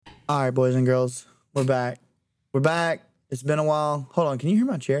All right, boys and girls, we're back. We're back. It's been a while. Hold on, can you hear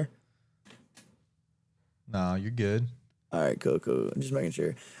my chair? No, you're good. All right, cool. Just making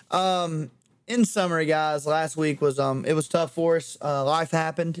sure. In summary, guys, last week was it was tough for us. Life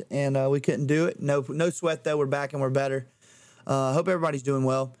happened, and we couldn't do it. No sweat though. We're back and we're better. Hope everybody's doing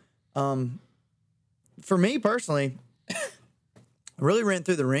well. For me personally, I really ran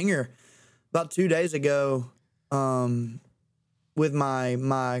through the ringer about 2 days ago. With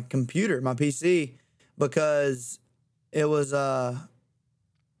my computer, my PC, because it was on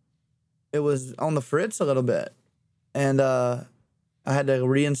the fritz a little bit, and I had to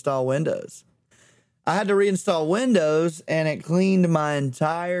reinstall Windows. And it cleaned my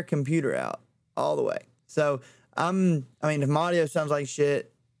entire computer out all the way. So if my audio sounds like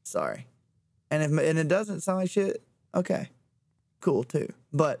shit, sorry, and it doesn't sound like shit, okay, cool too.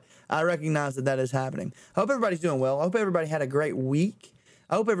 But I recognize that is happening. I hope everybody's doing well. I hope everybody had a great week.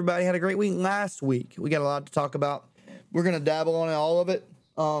 I hope everybody had a great week last week. We got a lot to talk about. We're going to dabble on all of it.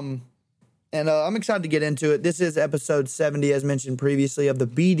 And I'm excited to get into it. This is episode 70, as mentioned previously, of the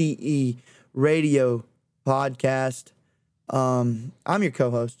BDE Radio Podcast. I'm your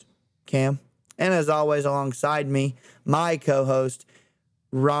co-host, Cam. And as always, alongside me, my co-host,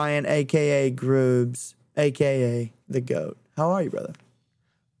 Ryan, a.k.a. Groobs, a.k.a. The GOAT. How are you, brother?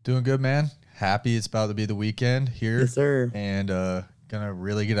 Doing good, man. Happy it's about to be the weekend here. Yes, sir. And gonna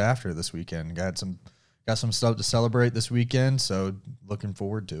really get after it this weekend. Got some stuff to celebrate this weekend, so looking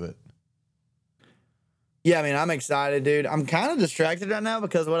forward to it. Yeah, I mean, I'm excited, dude. I'm kind of distracted right now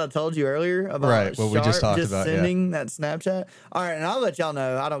because of what I told you earlier about right, what we just talked about, sending that Snapchat. All right, and I'll let y'all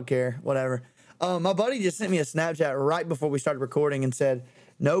know. I don't care, whatever. My buddy just sent me a Snapchat right before we started recording and said,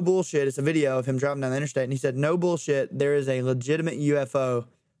 no bullshit. It's a video of him driving down the interstate, and he said, no bullshit. There is a legitimate UFO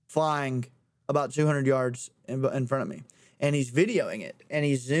flying about 200 yards in front of me. And he's videoing it, and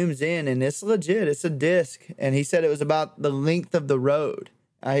he zooms in, and it's legit. It's a disc. And he said it was about the length of the road.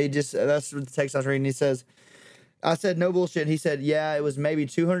 That's what the text I was reading. He says, I said, no bullshit. He said, yeah, it was maybe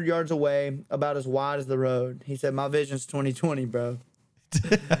 200 yards away, about as wide as the road. He said, my vision's 20/20, bro.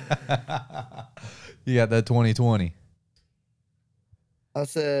 You got that 20/20. I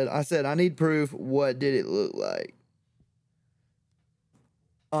said, I need proof. What did it look like?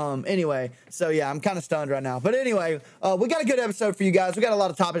 Anyway, so yeah, I'm kind of stunned right now. But anyway, we got a good episode for you guys. We got a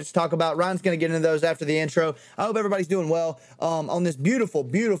lot of topics to talk about. Ryan's going to get into those after the intro. I hope everybody's doing well on this beautiful,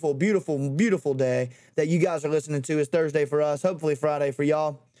 beautiful, beautiful, beautiful day that you guys are listening to. It's Thursday for us, hopefully Friday for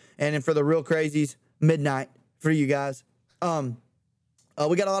y'all, and then for the real crazies, midnight for you guys.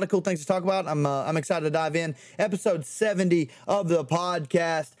 We got a lot of cool things to talk about. I'm excited to dive in. Episode 70 of the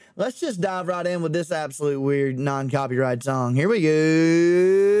podcast. Let's just dive right in with this absolute weird non-copyright song. Here we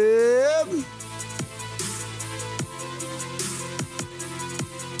go.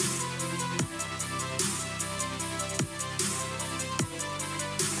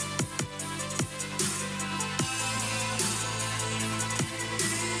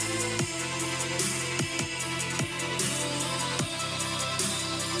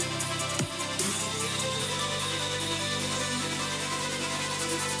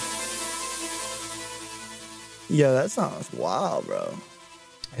 Yo, that song's wild, bro.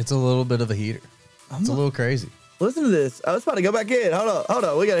 It's a little bit of a heater. It's a little crazy. Listen to this. I was about to go back in. Hold up.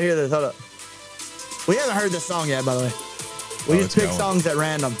 We got to hear this. Hold up. We haven't heard this song yet, by the way. We just pick songs at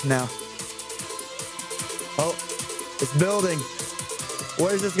random now. Oh, it's building.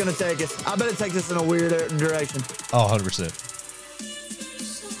 Where's this going to take us? I bet it takes us in a weird direction. Oh, 100%.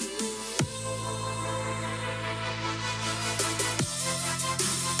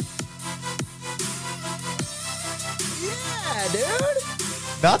 Dude,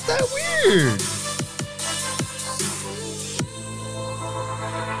 not that weird.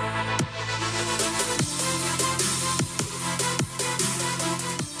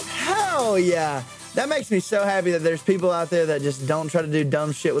 Hell yeah. That makes me so happy that there's people out there that just don't try to do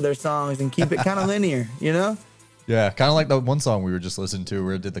dumb shit with their songs and keep it kind of linear, you know? Yeah, kind of like that one song we were just listening to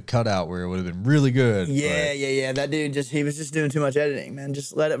where it did the cutout where it would have been really good. Yeah. That dude he was just doing too much editing, man.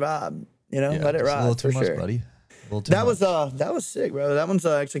 Just let it vibe, you know? Let it ride. A little too much, sure. buddy. That was sick, bro. That one's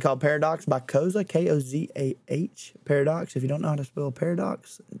actually called Paradox by Koza, Kozah. Paradox. If you don't know how to spell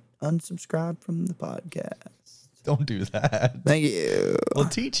Paradox, unsubscribe from the podcast. Don't do that. Thank you. We'll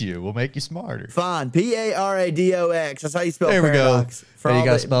teach you. We'll make you smarter. Fine. Paradox. That's how you spell there Paradox. There you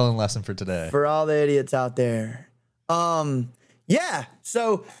got a spelling lesson for today. For all the idiots out there. Yeah.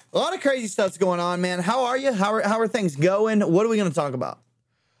 So a lot of crazy stuff's going on, man. How are you? How are things going? What are we going to talk about?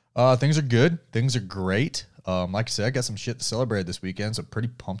 Things are good. Things are great. Like I said, I got some shit to celebrate this weekend, so pretty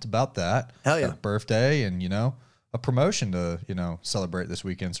pumped about that. Hell yeah. Got a birthday and, a promotion to, celebrate this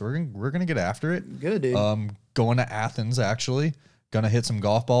weekend. So we're gonna get after it. Good, dude. Going to Athens, actually. Gonna hit some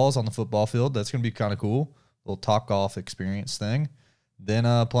golf balls on the football field. That's gonna be kind of cool. Little Top Golf experience thing.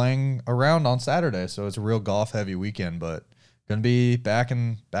 Then playing around on Saturday. So it's a real golf heavy weekend, but gonna be back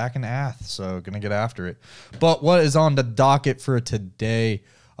in Ath. So gonna get after it. But what is on the docket for today?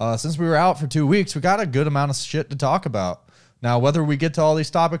 Since we were out for 2 weeks, we got a good amount of shit to talk about. Now, whether we get to all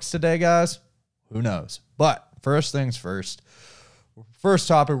these topics today, guys, who knows? But first things first. First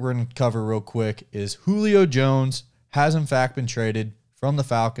topic we're going to cover real quick is Julio Jones has in fact been traded from the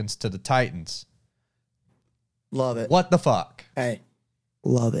Falcons to the Titans. Love it. What the fuck? Hey,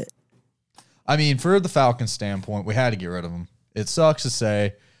 love it. I mean, for the Falcons standpoint, we had to get rid of him. It sucks to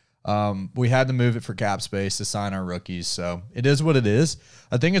say. We had to move it for cap space to sign our rookies, so it is what it is.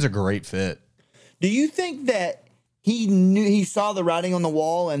 I think it's a great fit. Do you think that he saw the writing on the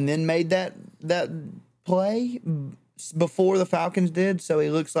wall and then made that play before the Falcons did, so he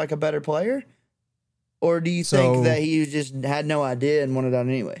looks like a better player? Or do you think that he just had no idea and wanted out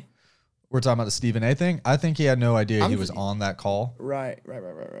anyway? We're talking about the Stephen A thing. I think he had no idea he was on that call. Right.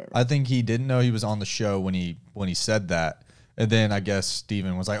 I think he didn't know he was on the show when he said that. And then I guess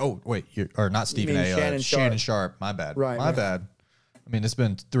Stephen was like, "Oh, wait, or not Stephen A. Shannon Sharp. My bad. My bad." I mean, it's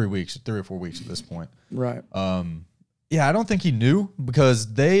been 3 or 4 weeks at this point. Right. Yeah, I don't think he knew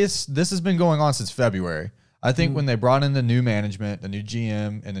because this has been going on since February. I think when they brought in the new management, the new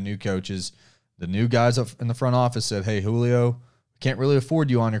GM, and the new coaches, the new guys up in the front office said, "Hey, Julio, we can't really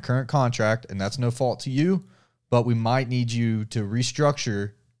afford you on your current contract, and that's no fault to you, but we might need you to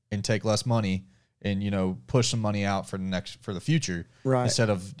restructure and take less money and, push some money out for the future." Right. Instead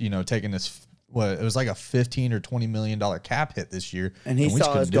of, taking this, it was like a $15 or $20 million cap hit this year. And he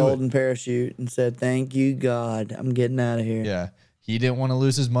saw his golden parachute and said, "Thank you, God. I'm getting out of here." Yeah. He didn't want to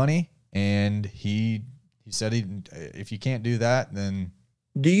lose his money, and he said if you can't do that, then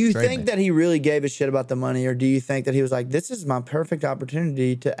do you think that he really gave a shit about the money, or do you think that he was like, "This is my perfect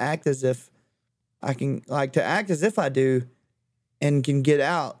opportunity to act as if I do and can get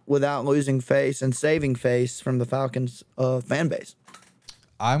out without losing face and saving face from the Falcons fan base"?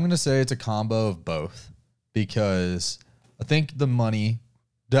 I'm going to say it's a combo of both because I think the money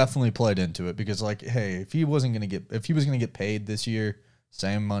definitely played into it because, like, hey, if he was going to get paid this year,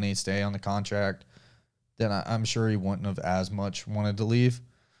 same money, stay on the contract, then I'm sure he wouldn't have as much wanted to leave.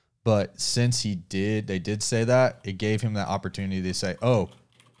 But since they did say that, it gave him that opportunity to say, "Oh,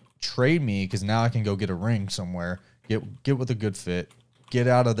 trade me because now I can go get a ring somewhere, get with a good fit, get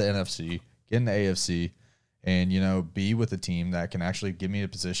out of the NFC, get in the AFC, and, be with a team that can actually give me a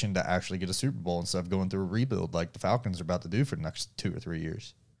position to actually get a Super Bowl instead of going through a rebuild like the Falcons are about to do for the next 2 or 3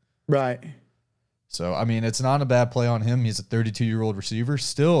 years." Right. So, I mean, it's not a bad play on him. He's a 32-year-old receiver,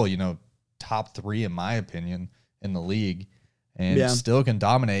 still, top 3 in my opinion in the league, and still can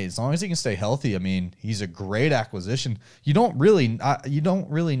dominate as long as he can stay healthy. I mean, he's a great acquisition. You don't really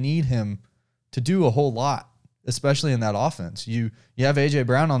need him to do a whole lot, especially in that offense. You have AJ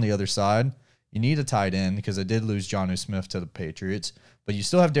Brown on the other side. You need a tight end because I did lose Jonnu Smith to the Patriots, but you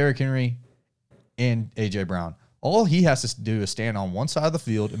still have Derrick Henry and AJ Brown. All he has to do is stand on one side of the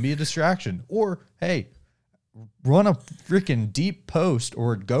field and be a distraction, or hey, run a freaking deep post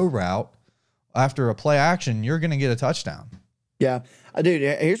or go route after a play action. You're going to get a touchdown. Yeah, dude.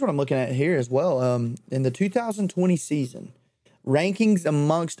 Here's what I'm looking at here as well. In the 2020 season, rankings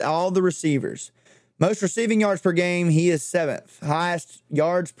amongst all the receivers. Most receiving yards per game, he is 7th. Highest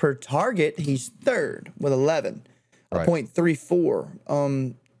yards per target, he's 3rd with 11, right.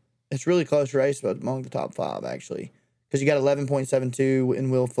 0.34. It's really close race, but among the top 5 actually, because you got 11.72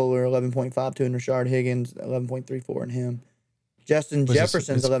 in Will Fuller, 11.52 in Rashard Higgins, 11.34 in him. Justin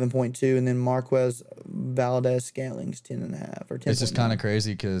Jefferson's 11.2, and then Marquez Valdez-Scantling's 10.5 or 10. It's just kind of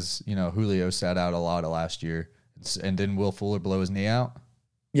crazy because Julio sat out a lot of last year, and didn't Will Fuller blow his knee out?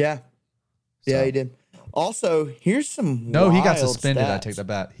 Yeah. So. Yeah, he did. Also, here's some No, wild he got suspended. stats. I take that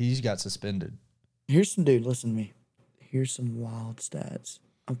back. He's got suspended. Here's some dude. Listen to me. Here's some wild stats.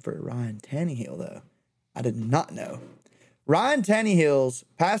 I'm for Ryan Tannehill though. I did not know. Ryan Tannehill's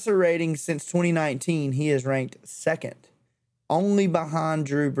passer rating since 2019, he is ranked 2nd, only behind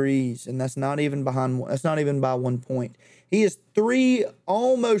Drew Brees, and that's not even by 1 point. He is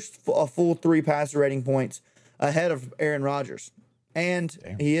almost a full 3 passer rating points ahead of Aaron Rodgers.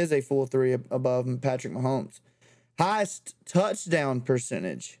 And he is a full 3 above Patrick Mahomes. Highest touchdown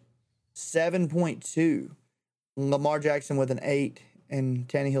percentage, 7.2. Lamar Jackson with an 8, and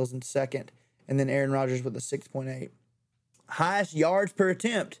Tannehill's in 2nd. And then Aaron Rodgers with a 6.8. Highest yards per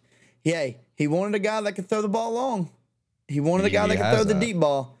attempt. He wanted a guy that could throw the ball long. He wanted a guy that could throw the deep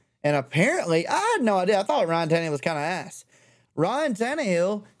ball. And apparently, I had no idea. I thought Ryan Tannehill was kind of ass. Ryan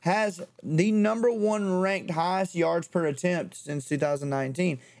Tannehill has the #1 ranked highest yards per attempt since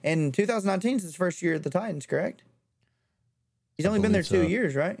 2019. And 2019 is his first year at the Titans, correct? He's only been there 2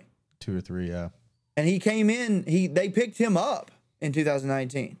 years, right? 2 or 3, yeah. And he came in, they picked him up in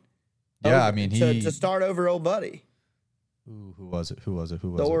 2019. Yeah, I mean, to start over old buddy. Ooh, who was it?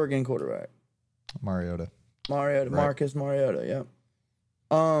 The Oregon quarterback. Mariota. Right. Marcus Mariota, yeah.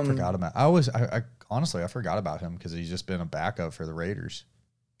 Forgot about. I honestly forgot about him because he's just been a backup for the Raiders.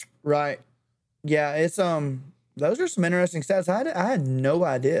 Right. Yeah, it's those are some interesting stats. I had no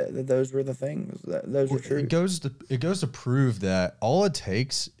idea that those were the things that those were true. It goes to prove that all it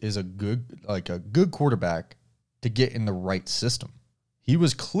takes is a good quarterback to get in the right system. He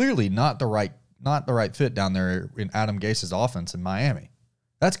was clearly not the right fit down there in Adam Gase's offense in Miami.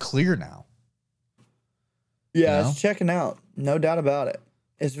 That's clear now. Yeah, it's checking out. No doubt about it.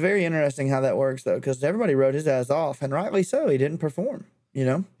 It's very interesting how that works, though, because everybody wrote his ass off, and rightly so. He didn't perform,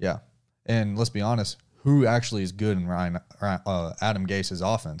 Yeah. And let's be honest, who actually is good in Adam Gase's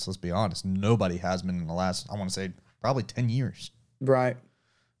offense? Let's be honest. Nobody has been in the last, I want to say, probably 10 years. Right.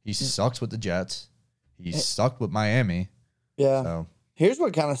 He sucks with the Jets. He sucked with Miami. Yeah. So. Here's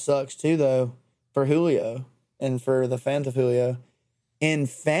what kind of sucks, too, though, for Julio and for the fans of Julio. In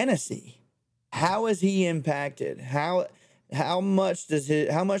fantasy, how is he impacted? How much do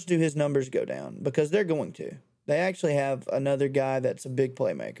his numbers go down? Because they're going to. They actually have another guy that's a big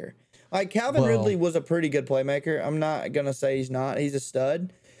playmaker. Like Calvin Ridley was a pretty good playmaker. I'm not gonna say he's not. He's a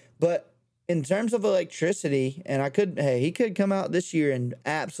stud. But in terms of electricity, and he could come out this year and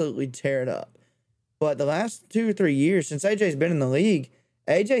absolutely tear it up. But the last 2 or 3 years since AJ's been in the league,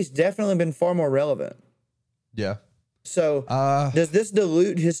 AJ's definitely been far more relevant. Yeah. So does this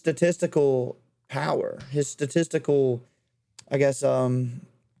dilute his statistical power? His statistical, I guess,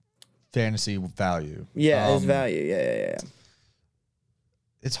 fantasy value. Yeah, his value. Yeah.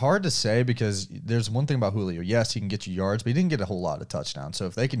 It's hard to say because there's one thing about Julio. Yes, he can get you yards, but he didn't get a whole lot of touchdowns. So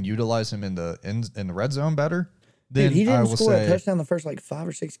if they can utilize him in the red zone better, then dude, he didn't score a touchdown the first 5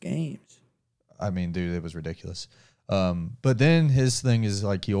 or 6 games. I mean, dude, it was ridiculous. But then his thing is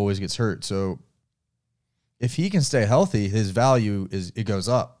he always gets hurt. So if he can stay healthy, his value goes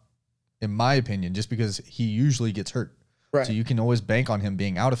up, in my opinion, just because he usually gets hurt. Right. So you can always bank on him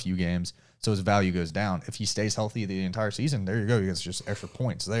being out a few games, so his value goes down. If he stays healthy the entire season, there you go. He gets just extra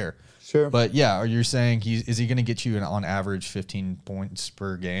points there. Sure. But yeah, are you saying is he going to get you on average 15 points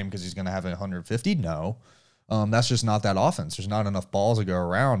per game because he's going to have 150? No. That's just not that offense. There's not enough balls to go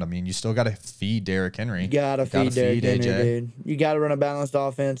around. I mean, you still got to feed Derrick Henry. You got to feed Derrick Henry, dude. You got to run a balanced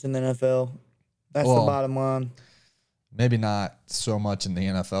offense in the NFL. That's the bottom line. Maybe not so much in the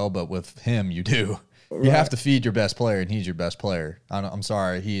NFL, but with him, you do. Right. You have to feed your best player, and he's your best player. I'm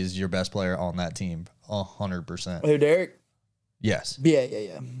sorry. He is your best player on that team, 100%. Who, Derrick? Yes.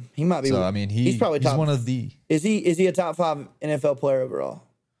 Yeah. He might be. So, I mean, he's probably top. He's one of the... Is he a top 5 NFL player overall?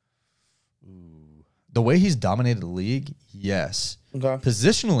 The way he's dominated the league, yes. Okay.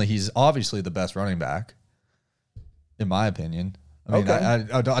 Positionally, he's obviously the best running back, in my opinion. I mean,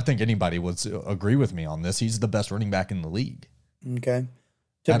 I think anybody would agree with me on this. He's the best running back in the league. Okay.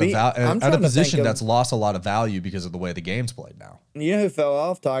 At a position that's lost a lot of value because of the way the game's played now. You know who fell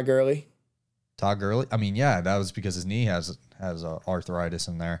off? Todd Gurley. Todd Gurley? I mean, yeah, that was because his knee has arthritis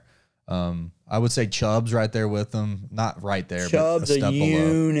in there. I would say Chubb's right there with him. Not right there, Chubb's but a step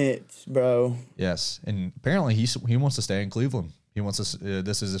unit, bro. Yes, and apparently he wants to stay in Cleveland. He wants to.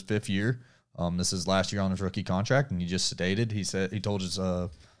 This is his 5th year. This is last year on his rookie contract, and he just stated he told his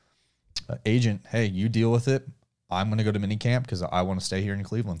agent, "Hey, you deal with it. I'm going to go to minicamp because I want to stay here in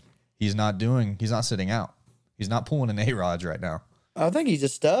Cleveland." He's not sitting out. He's not pulling an A-Rod right now. I think he's a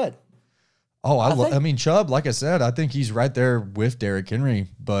stud. Oh, I mean, Chubb, like I said, I think he's right there with Derrick Henry.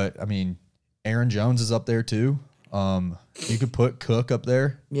 But, I mean, Aaron Jones is up there too. You could put Cook up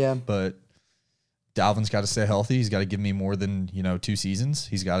there. Yeah. But Dalvin's got to stay healthy. He's got to give me more than, 2 seasons.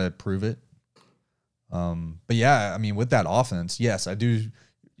 He's got to prove it. But, yeah, I mean, with that offense, yes, I do.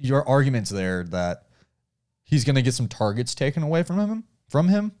 Your argument's there that he's going to get some targets taken away from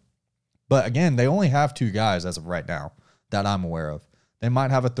him. But, again, they only have 2 guys as of right now that I'm aware of. They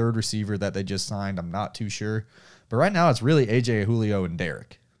might have a 3rd receiver that they just signed. I'm not too sure. But right now it's really AJ, Julio, and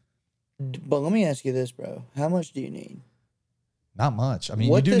Derrick. But let me ask you this, bro. How much do you need? Not much. I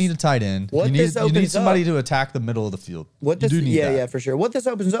mean, you do need a tight end. You need somebody to attack the middle of the field. Yeah, for sure. What this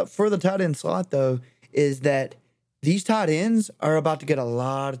opens up for the tight end slot, though, is that these tight ends are about to get a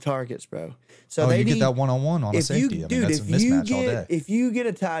lot of targets, bro. So you get that one-on-one on a safety. That's a mismatch all day. If you get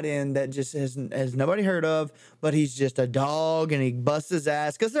a tight end that just has nobody heard of, but he's just a dog and he busts his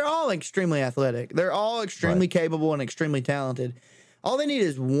ass, because they're all extremely athletic. They're all extremely capable and extremely talented. All they need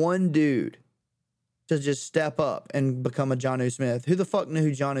is one dude to just step up and become a Jonnu Smith. Who the fuck knew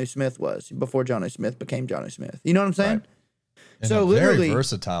who Jonnu Smith was before Jonnu Smith became Jonnu Smith? You know what I'm saying? Right. And so literally, very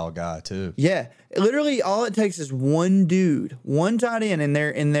versatile guy too. Yeah, literally, all it takes is one dude, one tight end in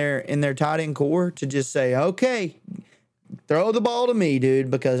their tight end core to just say, "Okay, throw the ball to me, dude,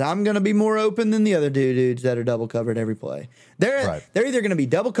 because I'm gonna be more open than the other dudes that are double covered every play. They're either gonna be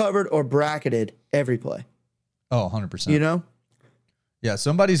double covered or bracketed every play. Oh, 100%. You know? Yeah,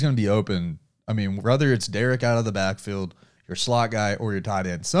 somebody's gonna be open. I mean, whether it's Derek out of the backfield, your slot guy, or your tight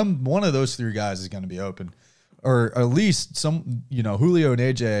end, one of those three guys is gonna be open. Or at least Julio and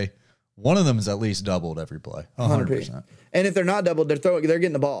AJ, one of them is at least doubled every play. 100%. And if they're not doubled, they're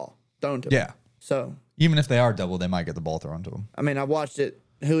getting the ball thrown to them. Yeah. So even if they are doubled, they might get the ball thrown to them. I mean, I've watched it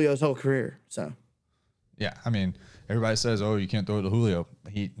Julio's whole career. So yeah, I mean, everybody says, "Oh, you can't throw it to Julio."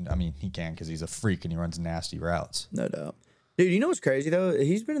 He can because he's a freak and he runs nasty routes. No doubt, dude. You know what's crazy though?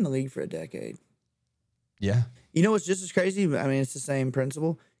 He's been in the league for a decade. Yeah. You know what's just as crazy? I mean, it's the same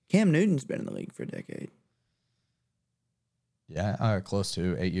principle. Cam Newton's been in the league for a decade. Yeah, close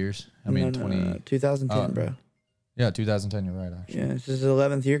to 8 years. I mean, 2010, bro. Yeah, 2010. You're right, actually. Yeah, this is his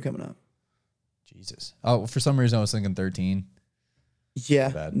 11th year coming up. Jesus. Oh, for some reason I was thinking 13.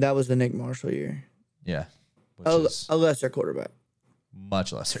 Yeah, that was the Nick Marshall year. Yeah. A lesser quarterback.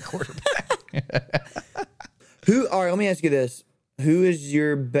 Much lesser quarterback. All right, let me ask you this. Who is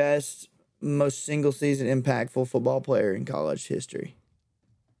your best, most single-season impactful football player in college history?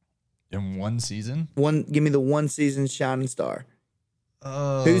 In one season? Give me the one season shining star.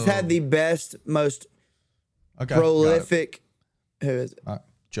 Who's had the best, most prolific? Who is it?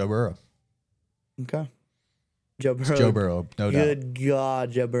 Joe Burrow. Okay. Joe Burrow. Joe Burrow, no doubt. Good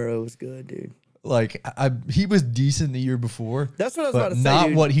God, Joe Burrow was good, dude. Like, he was decent the year before. That's what I was about to say. Not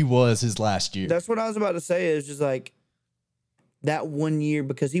dude. what he was his last year. That's what I was about to say. Is just like that 1 year,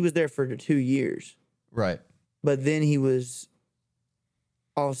 because he was there for 2 years. Right. But then he was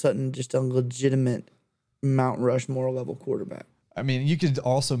all of a sudden just a legitimate Mount Rushmore level quarterback. I mean, you could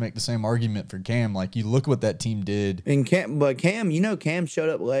also make the same argument for Cam. Like, you look what that team did. But Cam showed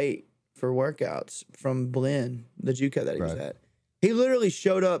up late for workouts from Blinn, the JUCO that he was at. He literally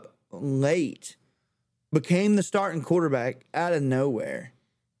showed up late, became the starting quarterback out of nowhere,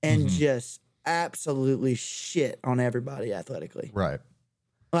 and just absolutely shit on everybody athletically. Right.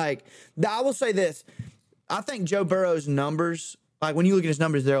 Like, I will say this. I think Joe Burrow's numbers, like when you look at his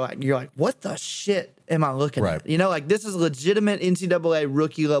numbers, you're like, what the shit am I looking at? You know, like this is legitimate NCAA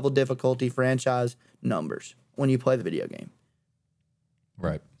rookie level difficulty franchise numbers when you play the video game.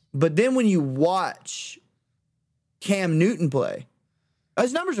 Right. But then when you watch Cam Newton play,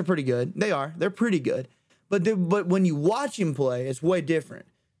 his numbers are pretty good. They're pretty good. But when you watch him play, it's way different.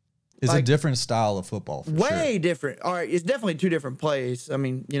 It's a different style of football. Way different. All right, it's definitely two different plays. I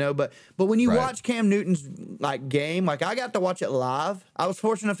mean, but when you watch Cam Newton's game, like I got to watch it live. I was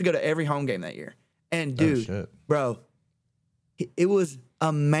fortunate enough to go to every home game that year. And dude, bro, it was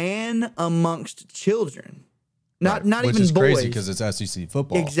a man amongst children. Not even boys. Which is crazy because it's SEC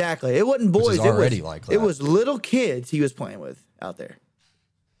football. Exactly. It wasn't boys. Which is already like that. It was little kids he was playing with out there.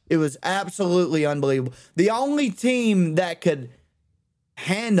 It was absolutely unbelievable. The only team that could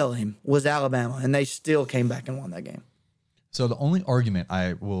handle him was Alabama, and they still came back and won that game. So the only argument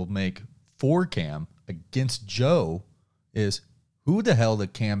I will make for Cam against Joe is, who the hell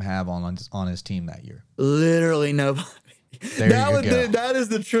did Cam have on his team that year? Literally nobody. That is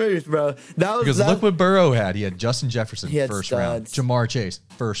the truth, bro. Look what Burrow had. He had Justin Jefferson, first studs. round. Jamar Chase,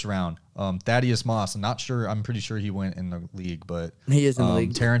 first round. Thaddeus Moss, I'm pretty sure he went in the league, but he is in the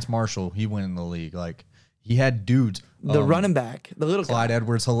league. Terrence Marshall, he went in the league. Like, he had dudes. The running back, the little Clyde guy.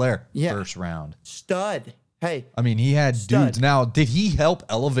 Edwards-Helaire, first round. Stud. Hey. I mean, he had dudes. Now, did he help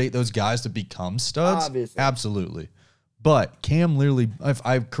elevate those guys to become studs? Obviously. Absolutely. But Cam literally,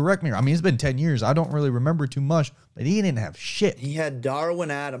 correct me, I mean, it's been 10 years. I don't really remember too much, but he didn't have shit. He had Darwin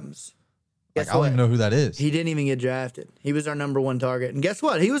Adams. I don't even know who that is. He didn't even get drafted. He was our number one target. And guess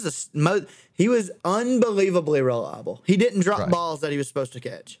what? He was unbelievably reliable. He didn't drop balls that he was supposed to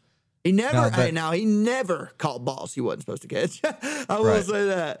catch. He never he never caught balls he wasn't supposed to catch. I will say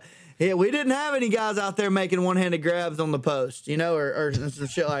that. Yeah, we didn't have any guys out there making one-handed grabs on the post, or some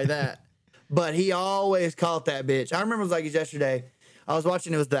shit like that. But he always caught that bitch. I remember it was like yesterday. I was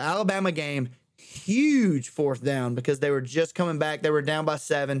watching, it was the Alabama game. Huge fourth down because they were just coming back. They were down by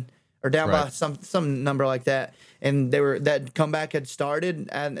 7. or down by some number like that. And that comeback had started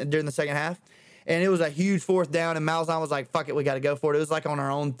during the second half. And it was a huge fourth down, and Malzahn was like, fuck it, we got to go for it. It was like on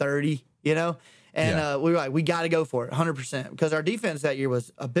our own 30, you know? And we were like, we got to go for it, 100%. Because our defense that year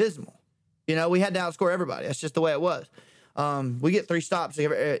was abysmal. You know, we had to outscore everybody. That's just the way it was. We get 3 stops.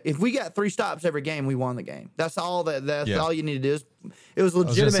 If we got 3 stops every game, we won the game. That's all all you need to do. It was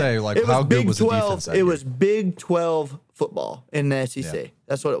legitimate. I was say, like, how good was the defense that year? It was Big 12 football in the SEC. Yeah.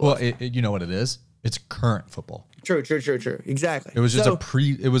 That's what it was. Well, you know what it is? It's current football. True. Exactly. It was just a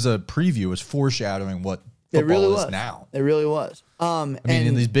preview. It was foreshadowing what football is now. It really was. I mean,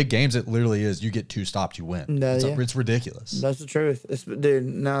 in these big games, it literally is. You get 2 stops, you win. It's ridiculous. That's the truth. Dude,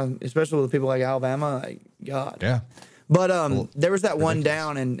 now, especially with people like Alabama, like, God. Yeah. But there was that one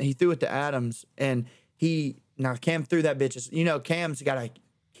down, and he threw it to Adams, and Cam threw that bitch. You know, Cam's got a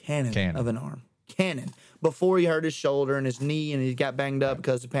cannon of an arm. Cannon. Before he hurt his shoulder and his knee, and he got banged up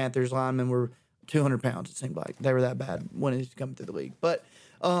because the Panthers linemen were 200 pounds, it seemed like. They were that bad when he was coming through the league. But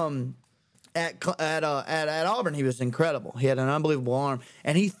at Auburn, he was incredible. He had an unbelievable arm,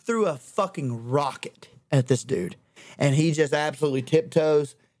 and he threw a fucking rocket at this dude. And he just absolutely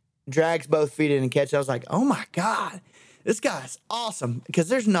tiptoes, drags both feet in and catches. I was like, oh, my God. This guy's awesome, because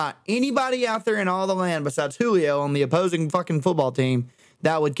there's not anybody out there in all the land besides Julio on the opposing fucking football team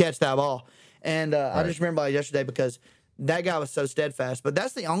that would catch that ball. And I just remember yesterday because that guy was so steadfast. But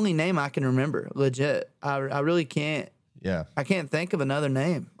that's the only name I can remember, legit. I really can't. Yeah. I can't think of another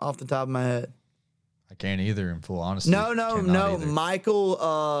name off the top of my head. I can't either, in full honesty. No.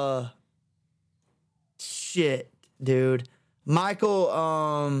 Michael, shit, dude.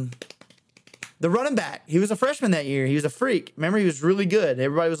 Michael, the running back, he was a freshman that year. He was a freak. Remember, he was really good.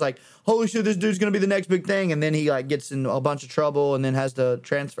 Everybody was like, holy shit, this dude's going to be the next big thing. And then he like gets in a bunch of trouble and then has to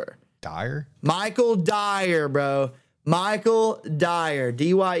transfer. Dyer? Michael Dyer, bro. Michael Dyer,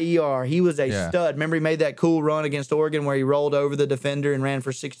 D-Y-E-R. He was a stud. Remember, he made that cool run against Oregon where he rolled over the defender and ran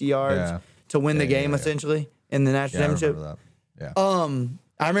for 60 yards to win the game, essentially, in the national championship. I remember that. Yeah.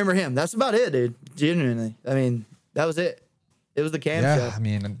 I remember him. That's about it, dude. Genuinely. I mean, that was it. It was the Cam show. I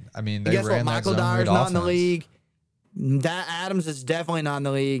mean, they guess ran what? Michael Dyer's not in the league. That Adams is definitely not in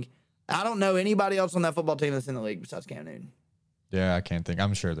the league. I don't know anybody else on that football team that's in the league besides Cam Newton. Yeah, I can't think.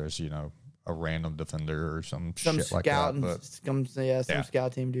 I'm sure there's, a random defender or some shit scout like that. But some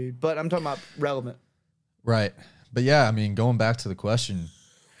scout team dude. But I'm talking about relevant. Right. But yeah, I mean, going back to the question,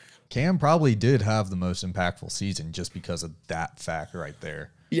 Cam probably did have the most impactful season just because of that fact right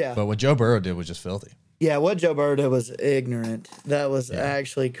there. Yeah. But what Joe Burrow did was just filthy. Yeah, what Joe Burrow did was ignorant. That was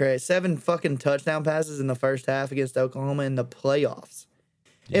actually crazy. 7 fucking touchdown passes in the first half against Oklahoma in the playoffs.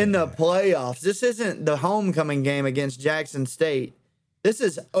 Yeah. In the playoffs. This isn't the homecoming game against Jackson State. This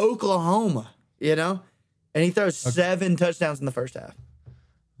is Oklahoma, And he throws 7 touchdowns in the first half.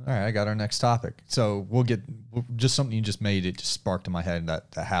 All right, I got our next topic. So we'll get just something you just made. It just sparked in my head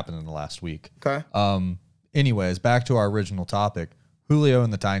that happened in the last week. Okay. Anyways, back to our original topic. Julio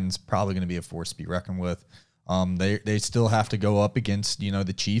and the Titans probably going to be a force to be reckoned with. They still have to go up against,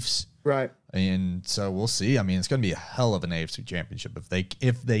 the Chiefs. Right. And so we'll see. I mean, it's going to be a hell of an AFC championship if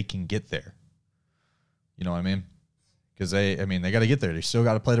they can get there. You know what I mean? Because they got to get there. They still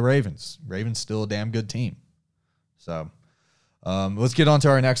got to play the Ravens. Ravens still a damn good team. So let's get on to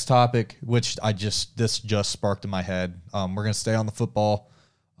our next topic, which this just sparked in my head. We're going to stay on the football.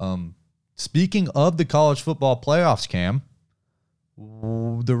 Speaking of the college football playoffs, Cam,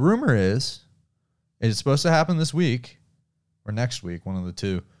 the rumor is it's supposed to happen this week or next week, one of the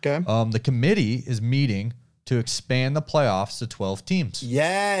two. Okay. The committee is meeting to expand the playoffs to 12 teams.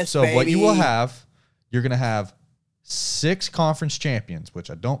 Yes, so baby. What you will have, you're going to have 6 conference champions,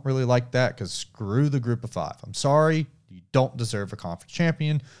 which I don't really like that because screw the group of 5. I'm sorry. You don't deserve a conference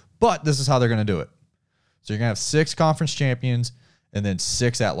champion, but this is how they're going to do it. So you're going to have 6 conference champions and then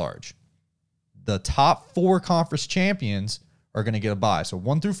 6 at large. The top 4 conference champions are going to get a bye. So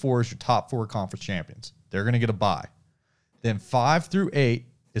 1 through 4 is your top 4 conference champions. They're going to get a bye. Then 5 through 8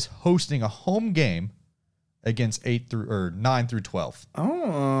 is hosting a home game against 9 through 12.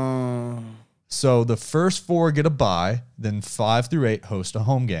 Oh. So the first 4 get a bye, then 5 through 8 host a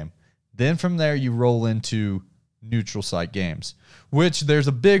home game. Then from there you roll into neutral site games, which there's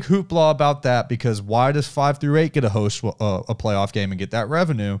a big hoopla about that because why does 5 through 8 get a host a playoff game and get that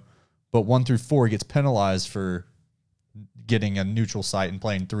revenue, but 1 through 4 gets penalized for getting a neutral site and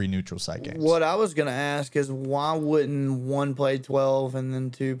playing 3 neutral site games? What I was going to ask is why wouldn't 1 play 12 and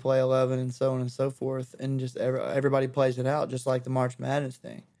then 2 play 11 and so on and so forth, and just everybody plays it out just like the March Madness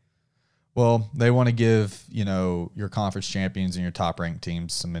thing? Well, they want to give, your conference champions and your top-ranked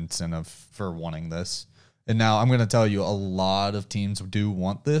teams some incentive for wanting this. And now I'm going to tell you a lot of teams do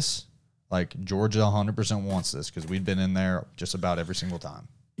want this, Like Georgia 100% wants this because we've been in there just about every single time.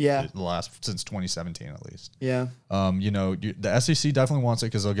 Yeah. Since 2017 at least. Yeah. The SEC definitely wants it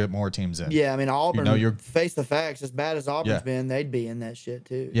because they'll get more teams in. Yeah, I mean Auburn. Face the facts. As bad as Auburn's been, they'd be in that shit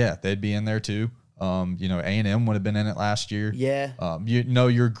too. Yeah, they'd be in there too. A&M would have been in it last year. Yeah.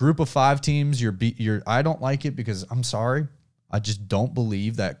 Your group of 5 teams. I don't like it because I'm sorry, I just don't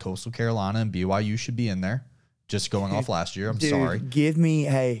believe that Coastal Carolina and BYU should be in there. Just going off last year. I'm sorry.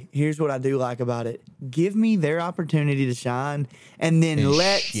 Here's what I do like about it. Give me their opportunity to shine and then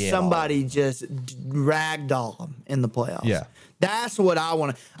let somebody just ragdoll them in the playoffs. Yeah. That's what I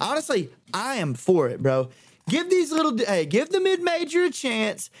want to. Honestly, I am for it, bro. Give the mid-major a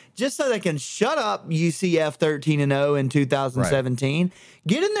chance just so they can shut up UCF 13-0 in 2017. Right.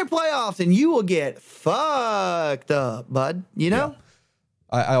 Get in their playoffs and you will get fucked up, bud. You know? Yeah.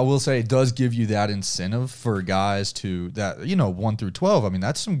 I will say it does give you that incentive for guys to 1 through 12. I mean,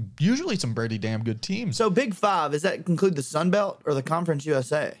 that's usually some pretty damn good teams. So Big 5, does that include the Sun Belt or the Conference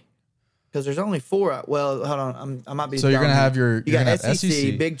USA? Because there's only 4. Well, hold on, I might be. So you're gonna have you got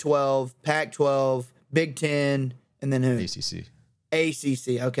SEC, Big 12, Pac-12, Big 10, and then who? ACC.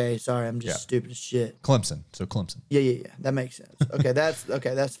 Okay, sorry, I'm just stupid as shit. Clemson. So Clemson. Yeah. That makes sense. Okay, that's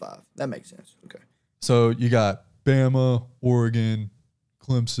 5. That makes sense. Okay. So you got Bama, Oregon,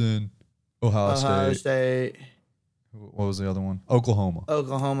 Clemson, Ohio State. What was the other one?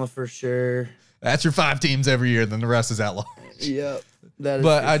 Oklahoma for sure. That's your 5 teams every year. Then the rest is at large. Yep.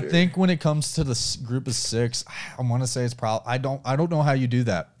 But I think when it comes to the group of 6, I want to say it's probably I don't know how you do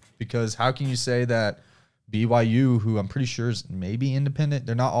that, because how can you say that BYU, who I'm pretty sure is maybe independent,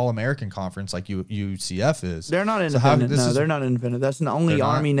 they're not all American conference like UCF is. They're not independent. So they're not independent. That's the only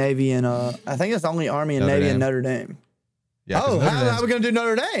Army, Navy, and I think that's only Army and Navy and Notre Dame. Yeah, how are we going to do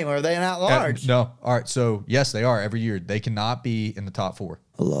Notre Dame? Or are they at large? No. All right. So, yes, they are every year. They cannot be in the top 4.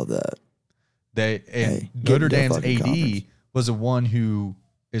 I love that. Notre Dame's AD was the one who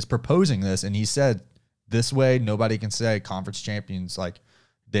is proposing this, and he said, this way nobody can say conference champions, like,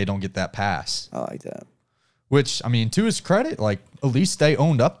 they don't get that pass. I like that. Which, I mean, to his credit, like, at least they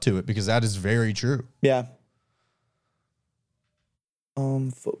owned up to it, because that is very true. Yeah.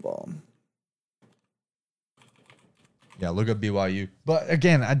 Football. Yeah, look at BYU. But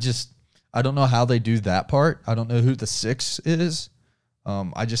again, I don't know how they do that part. I don't know who the 6 is.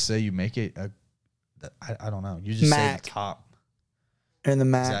 I just say you make it I don't know. You just say the top. They're in the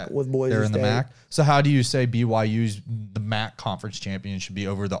MAC with Boise State. They're in the MAC. So how do you say BYU's the MAC conference champion should be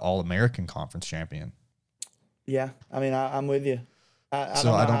over the All-American conference champion? Yeah, I mean, I'm with you. I don't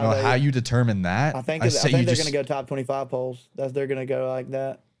know how you determine that. I think they're going to go top 25 polls. They're going to go like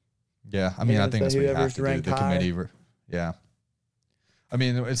that. Yeah, I mean, I think that's what you have to do. The committee. Yeah. I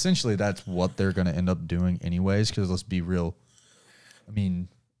mean, essentially, that's what they're going to end up doing anyways, because let's be real. I mean,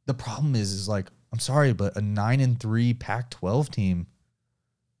 the problem is like, I'm sorry, but a 9-3 Pac-12 team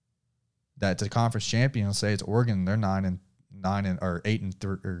that's a conference champion, let's say it's Oregon, they're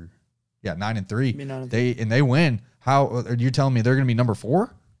 9-3. They win. How are you telling me they're going to be number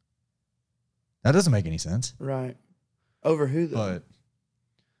 4? That doesn't make any sense. Right. Over who though? But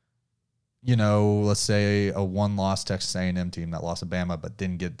let's say a 1-loss Texas A&M team that lost to Bama but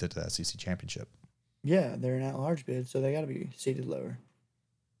didn't get to the SEC championship. Yeah, they're an at-large bid, so they got to be seated lower.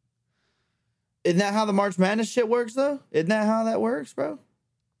 Isn't that how the March Madness shit works, though? Isn't that how that works, bro?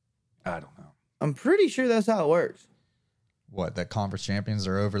 I don't know. I'm pretty sure that's how it works. What, that conference champions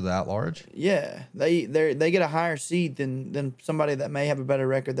are over the at-large? Yeah, they get a higher seed than somebody that may have a better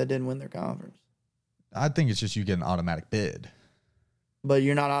record that didn't win their conference. I think it's just you get an automatic bid. But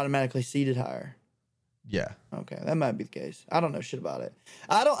you're not automatically seeded higher. Yeah. Okay, that might be the case. I don't know shit about it.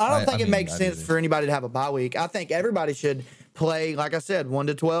 I don't think it makes sense for anybody to have a bye week. I think everybody should play, like I said,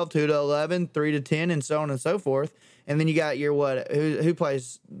 1-12, 2-11, 3-10, and so on and so forth. And then you got your who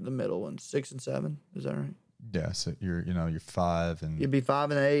plays the middle ones? 6 and 7, is that right? Yeah, so you're 5 and you'd be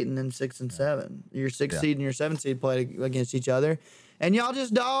 5 and 8, and then 6 and 7. Your 6 seed and your 7 seed play against each other, and y'all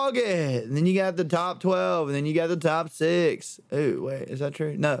just dog it. And then you got the top 12, and then you got the top 6. Ooh, wait, is that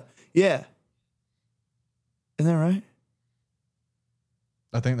true? No, yeah, isn't that right?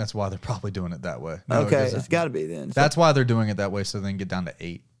 I think that's why they're probably doing it that way. No, okay, it's got to be then. That's why they're doing it that way, so they can get down to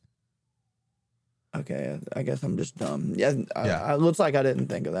 8. Okay, I guess I'm just dumb. Yeah, it looks like I didn't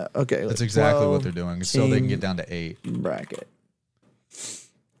think of that. Okay, that's exactly what they're doing, so they can get down to 8. Bracket.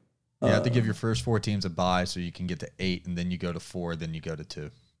 You have to give your first 4 teams a bye, so you can get to 8, and then you go to 4, then you go to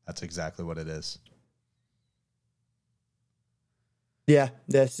 2. That's exactly what it is. Yeah,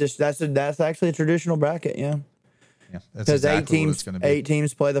 that's actually a traditional bracket. Yeah, that's exactly what it's going to be. 8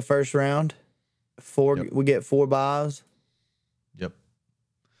 teams play the first round. 4 we get 4 byes. Yep.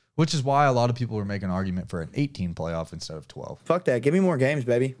 Which is why a lot of people are making an argument for an 18 playoff instead of 12. Fuck that. Give me more games,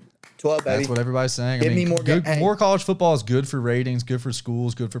 baby. 12, baby. That's what everybody's saying. Give me more good, games. more college football is good for ratings, good for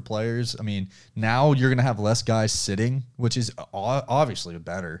schools, good for players. I mean, now you're going to have less guys sitting, which is obviously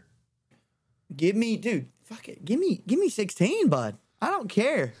better. Give me, dude, fuck it. Give me 16, bud. I don't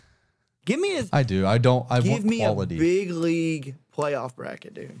care. Give me a. I do. I don't. I give want me quality. a big league playoff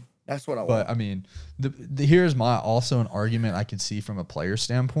bracket, dude. That's what I want. But I mean, here's also an argument I can see from a player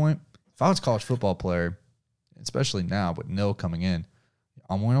standpoint. If I was a college football player, especially now with Nil coming in,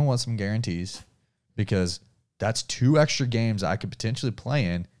 I'm going to want some guarantees because that's 2 extra games I could potentially play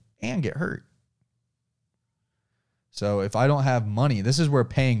in and get hurt. So if I don't have money, this is where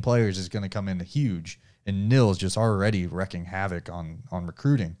paying players is going to come in huge. And Nil is just already wrecking havoc on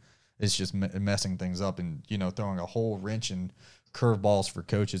recruiting. It's just messing things up and, throwing a whole wrench and curveballs for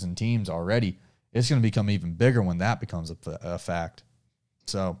coaches and teams already. It's going to become even bigger when that becomes a fact.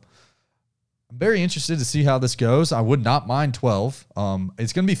 So I'm very interested to see how this goes. I would not mind 12.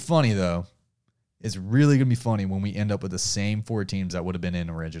 It's going to be funny, though. It's really going to be funny when we end up with the same 4 teams that would have been in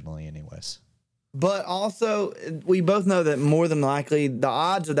originally anyways. But also, we both know that more than likely the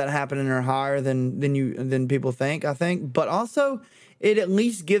odds of that happening are higher than people think, I think. But also, it at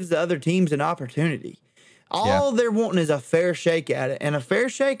least gives the other teams an opportunity. All they're wanting is a fair shake at it. And a fair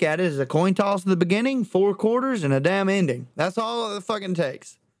shake at it is a coin toss at the beginning, 4 quarters, and a damn ending. That's all it fucking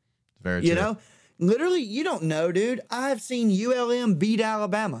takes. Very true. Literally, you don't know, dude. I have seen ULM beat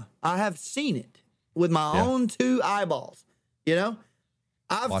Alabama. I have seen it with my own 2 eyeballs.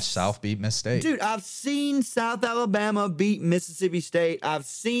 I've watched South beat Miss State. Dude, I've seen South Alabama beat Mississippi State. I've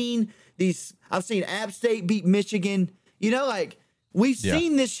seen App State beat Michigan. We've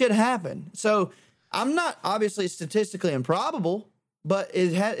seen this shit happen. So I'm not obviously statistically improbable, but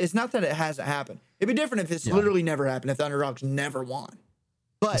it's not that it hasn't happened. It'd be different if this literally never happened, if the underdogs never won.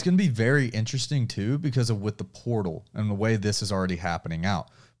 But it's going to be very interesting too because of with the portal and the way this is already happening out.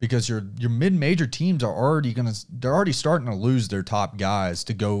 Because your mid-major teams are they're already starting to lose their top guys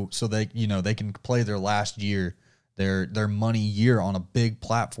to go so they can play their last year, their money year on a big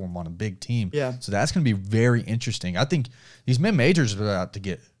platform on a big team. Yeah. So that's going to be very interesting. I think these mid-majors are about to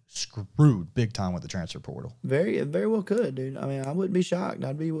get screwed big time with the transfer portal. Very, very well could, dude. I mean, I wouldn't be shocked.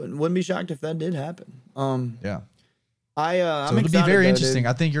 Wouldn't be shocked if that did happen. Yeah. I'm it'll excited, be very though, interesting.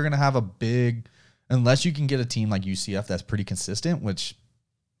 dude. I think you're going to have a big, unless you can get a team like UCF that's pretty consistent, which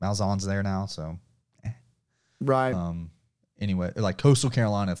Malzahn's there now, so right. Anyway, like Coastal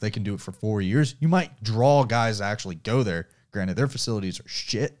Carolina, if they can do it for 4 years, you might draw guys to actually go there. Granted, their facilities are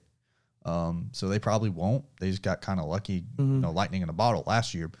shit, so they probably won't. They just got kind of lucky, lightning in a bottle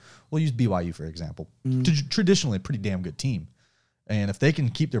last year. We'll use BYU for example. Traditionally, a pretty damn good team, and if they can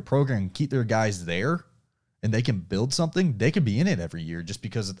keep their program, keep their guys there, and they can build something, they could be in it every year just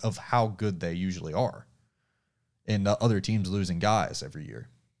because of how good they usually are, and the other teams losing guys every year.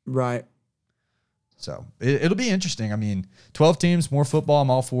 Right. So it'll be interesting. I mean, 12 teams, more football.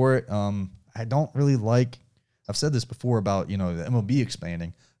 I'm all for it. I don't really like, I've said this before about, the MLB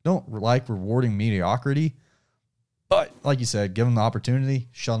expanding. Don't like rewarding mediocrity. But like you said, give them the opportunity,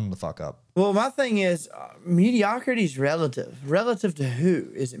 shut them the fuck up. Well, my thing is mediocrity is relative. Relative to who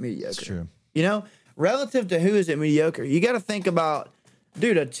is it mediocre? That's true. Relative to who is it mediocre? You got to think about,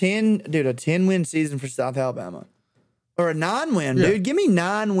 a 10 win season for South Alabama. Or a 9-win, dude. Give me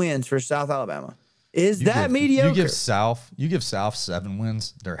 9 wins for South Alabama. Is that mediocre? You give South 7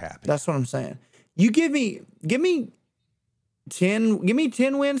 wins, they're happy. That's what I'm saying. You give me 10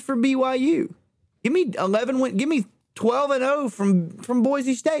 wins for BYU. Give me 11 wins. Give me 12-0 from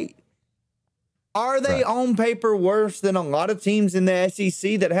Boise State. Are they on paper worse than a lot of teams in the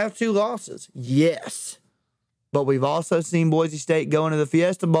SEC that have 2 losses? Yes. But we've also seen Boise State go into the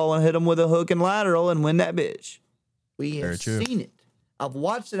Fiesta Bowl and hit them with a hook and lateral and win that bitch. We have seen it. I've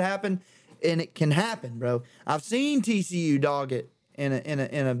watched it happen, and it can happen, bro. I've seen TCU dog it in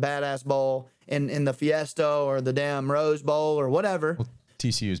a badass bowl in the Fiesta or the damn Rose Bowl or whatever. Well,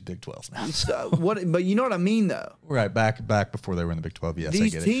 TCU is Big 12 now. So but you know what I mean, though. Right, back before they were in the Big 12. Yes, These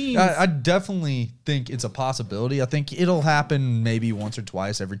I get teams, it. I definitely think it's a possibility. I think it'll happen maybe once or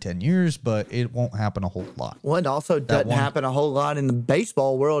twice every 10 years, but it won't happen a whole lot. Well, it also doesn't happen a whole lot in the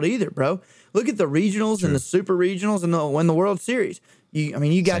baseball world either, bro. Look at the regionals and the super regionals and the World Series.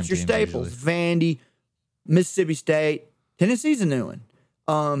 You got your staples: Vandy, Mississippi State, Tennessee's a new one.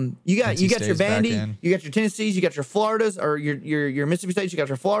 You got your Vandy, you got your Tennessees, you got your Floridas, or your Mississippi States, you got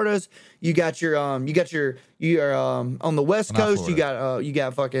your Floridas, you got your on the West Coast, you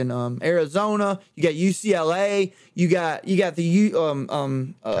got fucking Arizona, you got UCLA, you got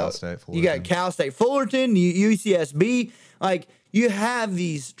the Cal State, Fullerton. you got Cal State Fullerton, UCSB. Like, you have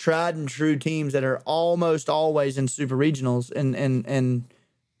these tried and true teams that are almost always in super regionals and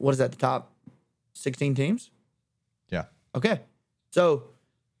what is that, the top 16 teams? Yeah. Okay. So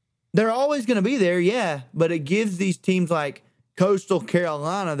they're always going to be there, yeah, but it gives these teams like Coastal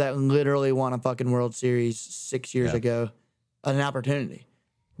Carolina that literally won a fucking World Series 6 years ago an opportunity.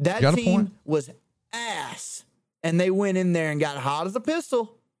 That team was ass, and they went in there and got hot as a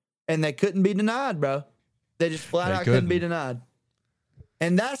pistol, and they couldn't be denied, bro. They just flat out couldn't be denied.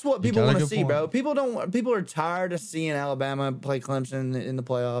 And that's what people want to see, bro. People are tired of seeing Alabama play Clemson in the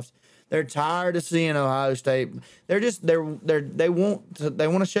playoffs. They're tired of seeing Ohio State. They want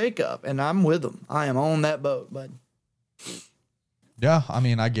to shake up, and I'm with them. I am on that boat, bud. Yeah, I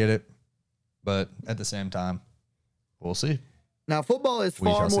mean, I get it, but at the same time, we'll see. Now, football is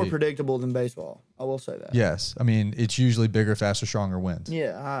far more predictable than baseball. I will say that. Yes, I mean, it's usually bigger, faster, stronger wins.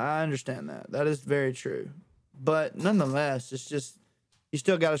 Yeah, I understand that. That is very true. But nonetheless, it's just you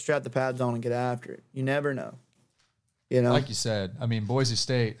still got to strap the pads on and get after it. You never know. You know, like you said. I mean, Boise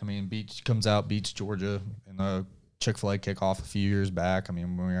State. I mean, beats Georgia in a Chick-fil-A kickoff a few years back. I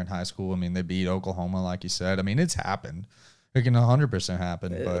mean, when we were in high school. I mean, they beat Oklahoma, like you said. I mean, it's happened. It can 100%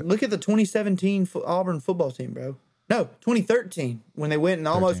 happen. But look at the 2017 Auburn football team, bro. No, 2013 when they went and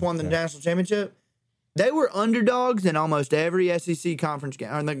almost won the national championship. They were underdogs in almost every SEC conference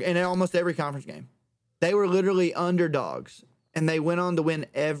game, or in almost every conference game. They were literally underdogs, and they went on to win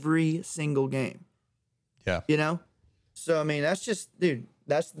every single game. Yeah, you know. So I mean, that's just, dude.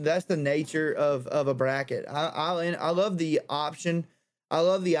 That's the nature of a bracket. I love the option. I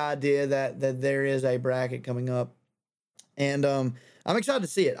love the idea that there is a bracket coming up. And I'm excited to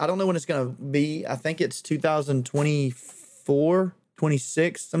see it. I don't know when it's going to be. I think it's 2024,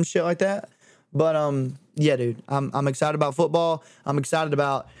 26, some shit like that. But yeah, dude, I'm excited about football. I'm excited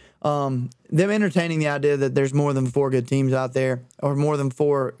about them entertaining the idea that there's more than 4 good teams out there, or more than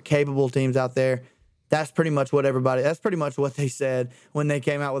 4 capable teams out there. That's pretty much what they said when they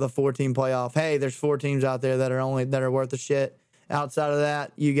came out with a 4-team playoff. Hey, there's 4 teams out there that are worth a shit. Outside of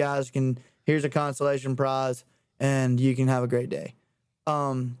that, you guys here's a consolation prize, and you can have a great day.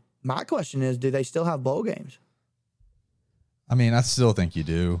 My question is, do they still have bowl games? I mean, I still think you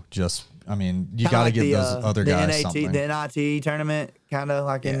do. You got to give those other guys something. The NIT tournament, kind of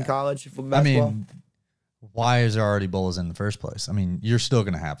like in college basketball. I mean, why is there already bowls in the first place? I mean, you're still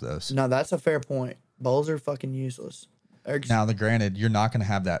going to have those. No, that's a fair point. Bowls are fucking useless. Now, granted, you're not going to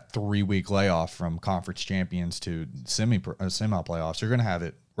have that 3-week layoff from conference champions to semi playoffs. You're going to have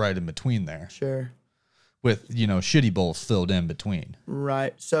it right in between there. Sure. With, shitty bowls filled in between.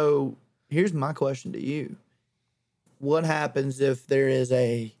 Right. So here's my question to you. What happens if there is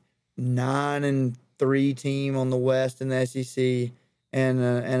a 9-3 team on the West in the SEC and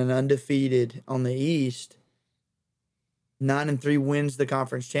an undefeated on the East? 9-3 wins the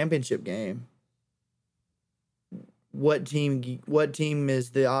conference championship game. What team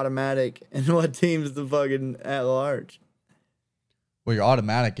is the automatic, and what team is the fucking at large? Well, your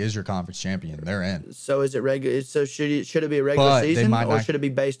automatic is your conference champion. They're in. So is it regular? So should it be a regular season, or should it be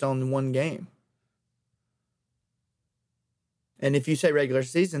based on one game? And if you say regular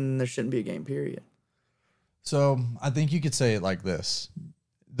season, there shouldn't be a game period. So I think you could say it like this: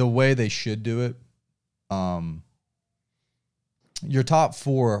 the way they should do it, your top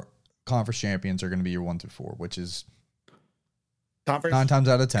 4 conference champions are going to be your 1 through 4, which is 9 times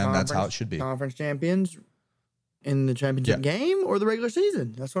out of 10. That's how it should be. Conference champions in the championship game or the regular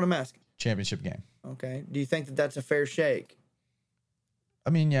season? That's what I'm asking. Championship game. Okay. Do you think that that's a fair shake?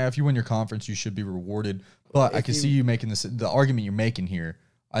 I mean, yeah, if you win your conference, you should be rewarded. But I can see you making the argument you're making here.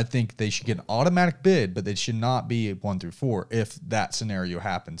 I think they should get an automatic bid, but they should not be 1 through 4 if that scenario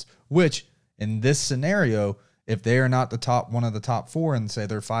happens. Which, in this scenario, if they are not one of the top 4 and say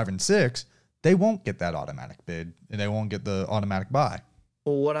they're 5 and 6, they won't get that automatic bid and they won't get the automatic bye.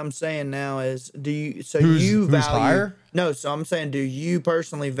 Well, what I'm saying now is, who's higher? No, so I'm saying, do you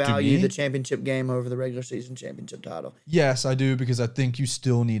personally value the championship game over the regular season championship title? Yes, I do, because I think you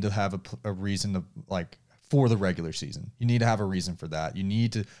still need to have a reason to, for the regular season. You need to have a reason for that. You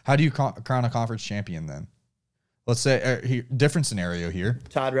need to. How do you crown a conference champion then? Let's say different scenario here.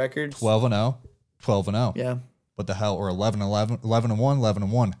 Tied records. 12-0, 12-0. Yeah. What the hell? Or 11-11, 11-1,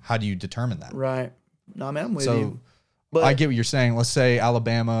 11-1. How do you determine that? Right. No, I mean, I'm with you. But I get what you're saying. Let's say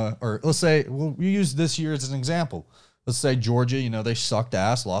Alabama, or let's say, we use this year as an example. Let's say Georgia, they sucked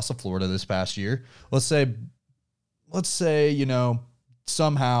ass, lost to Florida this past year. Let's say,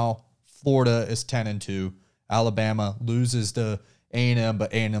 somehow Florida is 10-2. Alabama loses to A&M,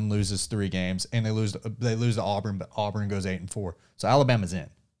 but A&M loses 3 games, and they lose to Auburn, but Auburn goes 8-4. So Alabama's in.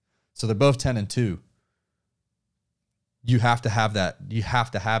 So they're both 10-2. you have to have that. You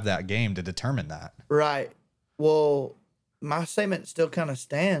have to have that game to determine that. Right. Well, my statement still kind of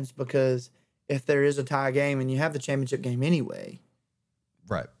stands because if there is a tie game and you have the championship game anyway.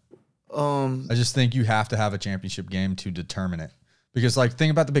 Right. I just think you have to have a championship game to determine it. Because, like,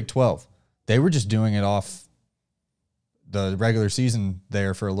 think about the Big 12. They were just doing it off the regular season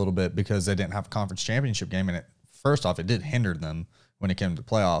there for a little bit because they didn't have a conference championship game. And first off, it did hinder them when it came to the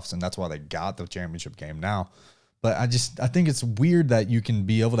playoffs, and that's why they got the championship game now. But I think it's weird that you can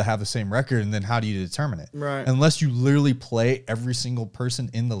be able to have the same record, and then how do you determine it? Right. Unless you literally play every single person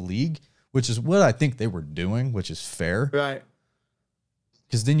in the league, which is what I think they were doing, which is fair. Right.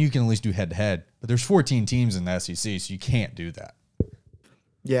 Because then you can at least do head-to-head. But there's 14 teams in the SEC, so you can't do that.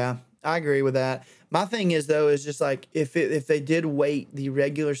 Yeah, I agree with that. My thing is, though, is just like if they did weight the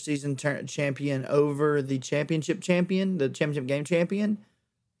regular season champion over the championship champion, the championship game champion,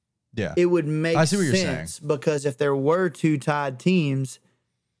 yeah, it would make I see what sense. you're saying. Because if there were two tied teams,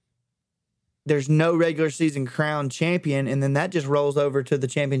 there's no regular season crown champion, and then that just rolls over to the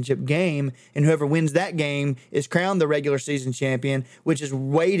championship game, and whoever wins that game is crowned the regular season champion, which is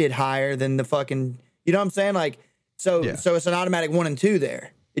weighted higher than the fucking, you know what I'm saying? Like, so it's an automatic 1 and 2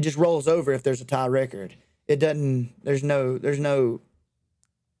 there. It just rolls over if there's a tie record. It doesn't. There's no I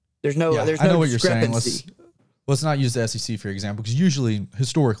know what you're saying. Let's not use the SEC for example, because usually,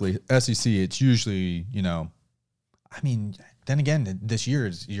 historically, SEC, it's usually, I mean, then again, this year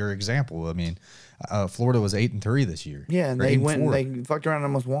is your example. I mean, Florida was 8-3 this year. Yeah, and they went and they fucked around and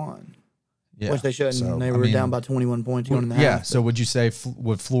almost won. Yeah, which they shouldn't. So, they were down by 21 points going in the half. Yeah, so would you say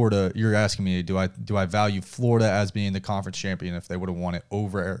with Florida, you're asking me, do I value Florida as being the conference champion if they would have won it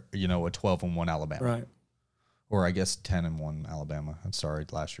over, a 12-1 Alabama? Right. Or I guess 10-1 Alabama. I'm sorry,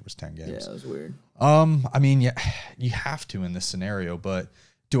 last year was 10 games. Yeah, that was weird. I mean, yeah, you have to in this scenario, but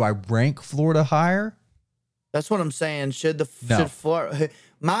do I rank Florida higher? That's what I'm saying. Should Florida?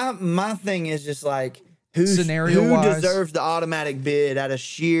 My thing is just like who deserves the automatic bid out of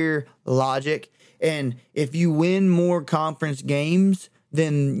sheer logic, and if you win more conference games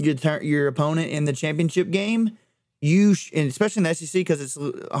than your opponent in the championship game, and especially in the SEC because it's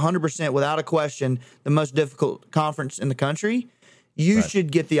 100% without a question the most difficult conference in the country. You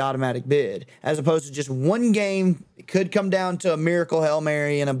should get the automatic bid, as opposed to just one game. It could come down to a miracle Hail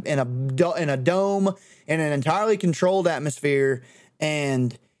Mary in a dome in an entirely controlled atmosphere,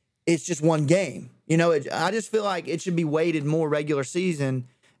 and it's just one game. I just feel like it should be weighted more regular season,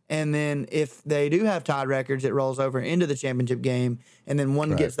 and then if they do have tied records, it rolls over into the championship game, and then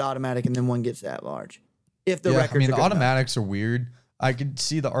one gets the automatic, and then one gets the at-large. If the records, the automatics are weird. I could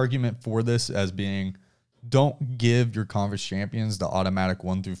see the argument for this as being, don't give your conference champions the automatic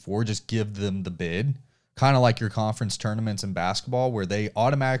 1 through 4. Just give them the bid. Kind of like your conference tournaments in basketball where they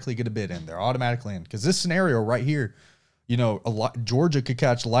automatically get a bid in. They're automatically in. Because this scenario right here, Georgia could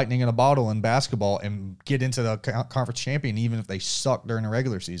catch lightning in a bottle in basketball and get into the conference champion even if they suck during the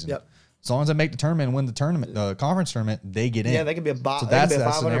regular season. Yep. As long as they make the tournament and win the tournament, the conference tournament, they get in. Yeah, they could be so that's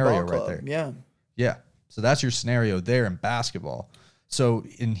that scenario right there. Yeah. Yeah. So that's your scenario there in basketball. So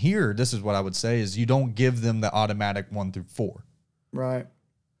in here, this is what I would say is you don't give them the automatic 1 through 4. Right.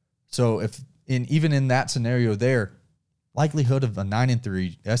 So even in that scenario there, likelihood of a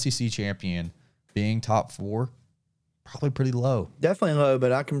 9-3 SEC champion being top 4, probably pretty low. Definitely low,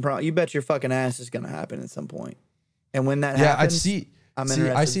 but you bet your fucking ass is going to happen at some point. And when that happens,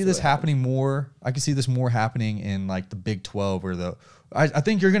 I see this happening more. I can see this more happening in like the Big 12 or I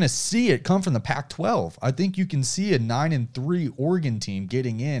think you're going to see it come from the Pac-12. I think you can see a 9-3 Oregon team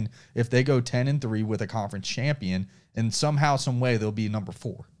getting in if they go 10-3 with a conference champion, and somehow, some way, they'll be number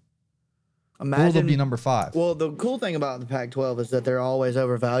 4. Or they'll be number 5. Well, the cool thing about the Pac-12 is that they're always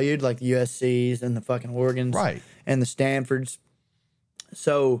overvalued, like the USCs and the fucking Oregons, right, and the Stanfords.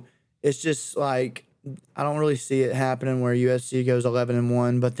 So it's just like I don't really see it happening where USC goes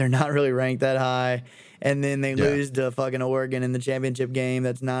 11-1, but they're not really ranked that high. And then they lose to fucking Oregon in the championship game.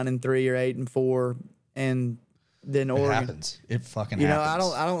 That's 9-3 or 8-4, and then Oregon. It happens. It fucking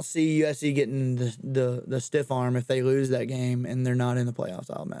happens. I don't see USC getting the stiff arm if they lose that game and they're not in the playoffs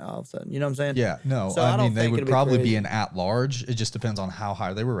all of a sudden. You know what I'm saying? Yeah. No. So I mean, they would probably be an at-large. It just depends on how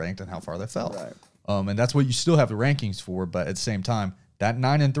high they were ranked and how far they fell. Right. And that's what you still have the rankings for. But at the same time, that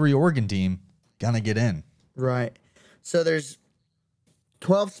 9-3 Oregon team gonna get in. Right. So there's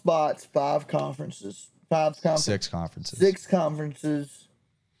 12 spots, 5 conferences. 6 conferences. 6 conferences,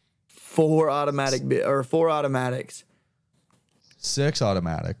 4 automatics. 6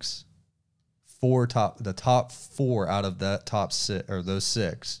 automatics. The top 4 out of that top 6 or those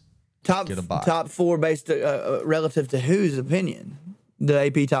 6 get a bye. Top 4 based relative to whose opinion? The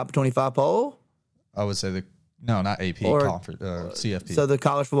AP top 25 poll? I would say No, not AP, Or- conference, CFP. So the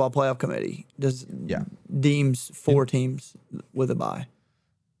College Football Playoff Committee deems 4 teams with a bye.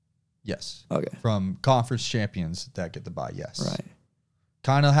 Yes. Okay. From conference champions that get the bye, yes. Right.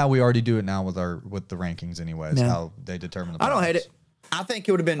 Kind of how we already do it now with the rankings anyways, Yeah. how they determine the I don't hate playoffs. it. I think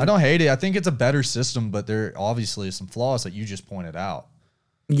it would have been. I don't hate it. I think it's a better system, but there obviously is some flaws that you just pointed out.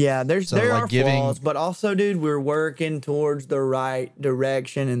 Yeah, there like are giving- flaws, but also, dude, we're working towards the right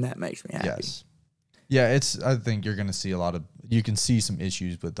direction, and that makes me happy. Yes. Yeah, I think you're going to see you can see some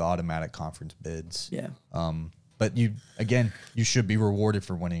issues with the automatic conference bids. Yeah. But you should be rewarded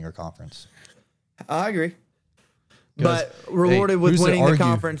for winning your conference. I agree. 'Cause, But rewarded with who's to winning the argue-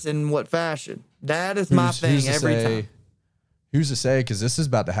 conference in what fashion? That is my thing who's to every say- time. Who's to say? Because this is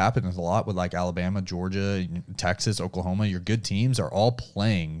about to happen a lot with like Alabama, Georgia, Texas, Oklahoma. Your good teams are all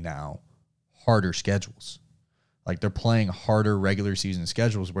playing now harder schedules. Like they're playing harder regular season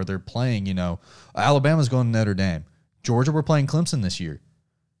schedules where they're playing, Alabama's going to Notre Dame. Georgia, we're playing Clemson this year.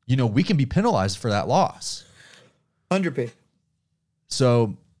 We can be penalized for that loss. 100p.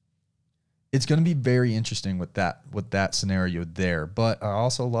 So it's going to be very interesting with that scenario there. But I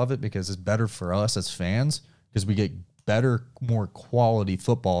also love it because it's better for us as fans because we get better, more quality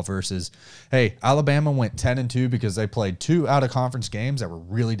football versus, hey, Alabama went 10-2 because they played 2 out of conference games that were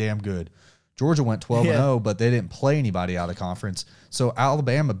really damn good. Georgia went 12-0, but they didn't play anybody out of conference. So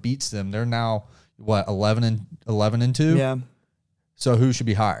Alabama beats them. They're now 11-2. Yeah, So who should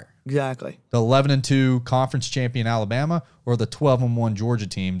be higher? exactly. The 11-2 conference champion Alabama or the 12-1 Georgia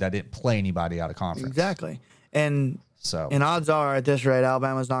team that didn't play anybody out of conference? Exactly. And So odds are at this rate,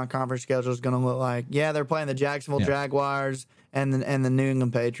 Alabama's non-conference schedule is going to look like, they're playing the Jacksonville Jaguars and the New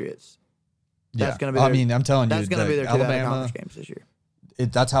England Patriots. That's going to be. I'm telling you, that's going to be their 2 Alabama out-of-conference games this year.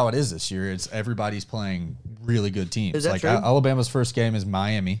 That's how it is this year. It's everybody's playing really good teams. Is that like true? Alabama's first game is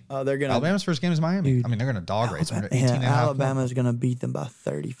Miami. Oh, they're going to. Alabama's first game is Miami. Dude, I mean, they're going to dog race. 18 and a half Alabama's going to beat them by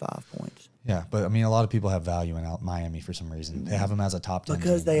 35 points. Yeah, but I mean, a lot of people have value in Miami for some reason. They have them as a top 10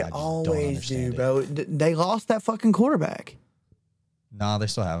 Because team, they and I just don't always do, understand it. bro. They lost that fucking quarterback. Nah, they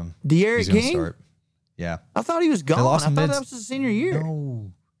still have him. De'Aaron He's gonna King? start. Yeah. I thought he was gone. I lost thought him that was his senior year.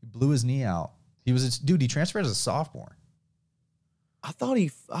 No, he blew his knee out. He transferred as a sophomore. I thought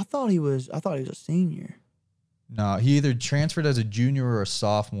he was a senior. No, he either transferred as a junior or a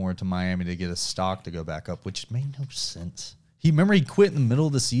sophomore to Miami to get a stock to go back up, which made no sense. He quit in the middle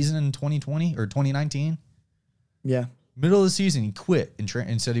of the season in 2020 or 2019. Yeah, Middle of the season, he quit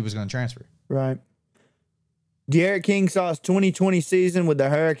and said he was going to transfer. right. De'Aaron King saw his 2020 season with the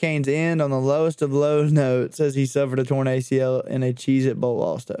Hurricanes end on the lowest of low notes as he suffered a torn ACL in a Cheez-It Bowl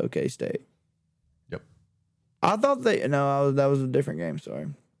loss to OK State. Yep. I thought that was a different game. Sorry,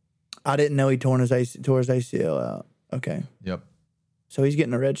 I didn't know he tore his ACL out. Okay, Yep. so he's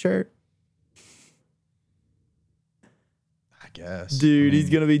getting a red shirt. I guess. Dude, he's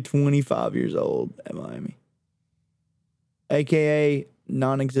going to be 25 years old at Miami. AKA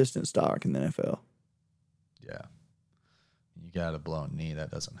non-existent stock in the NFL. Yeah. You got a blown knee.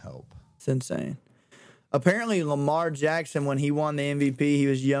 That doesn't help. It's insane. Apparently, Lamar Jackson, when he won the MVP, he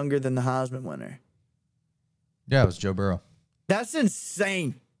was younger than the Heisman winner. Yeah, it was Joe Burrow. That's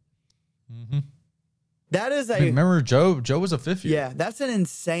insane. Mm-hmm. That is Remember, Joe was a fifth year. Yeah, that's an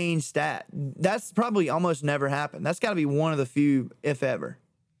insane stat. That's probably almost never happened. That's got to be one of the few, if ever.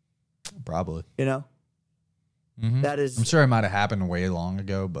 Probably. Mm-hmm. That is. I'm sure it might have happened way long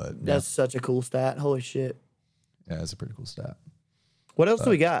ago, but That's such a cool stat. Holy shit. Yeah, it's a pretty cool stat. What else do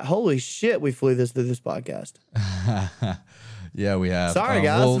we got? Holy shit, we flew this through this podcast. Yeah, we have. Sorry,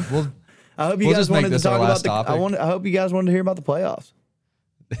 guys. We'll I hope you we'll guys just make wanted to this our talk about last the. topic. I hope you guys wanted to hear about the playoffs.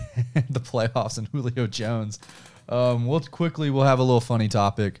 the playoffs and Julio Jones. We'll have a little funny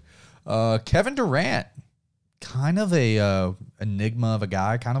topic. Kevin Durant, kind of a enigma of a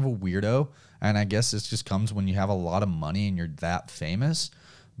guy, kind of a weirdo, and I guess this just comes when you have a lot of money and you're that famous.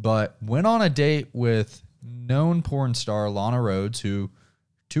 But went on a date with known porn star Lana Rhodes, who,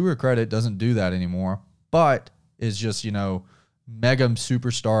 to her credit, doesn't do that anymore, but is just mega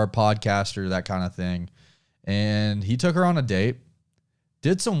superstar podcaster, that kind of thing. And he took her on a date.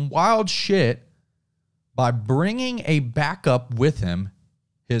 Did some wild shit by bringing a backup with him,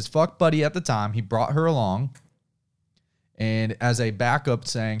 his fuck buddy at the time. He brought her along, and as a backup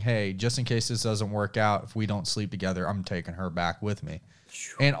saying, hey, just in case this doesn't work out, if we don't sleep together, I'm taking her back with me.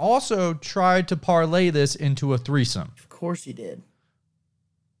 And also tried to parlay this into a threesome. Of course he did.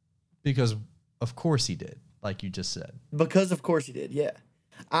 Because of course he did, like you just said. Because of course he did, yeah.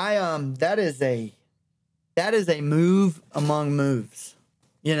 That is a move among moves.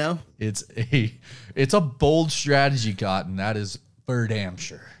 It's a bold strategy, Cotton. That is For damn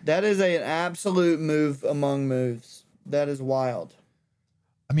sure. That is an absolute move among moves. That is wild.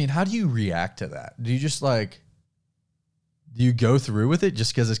 I mean, how do you react to that? Do you just do you go through with it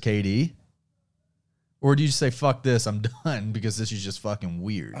just because it's KD? Or do you just say, fuck this, I'm done because this is just fucking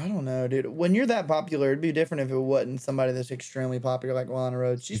weird? I don't know, dude. When you're that popular, it'd be different if it wasn't somebody that's extremely popular like Lana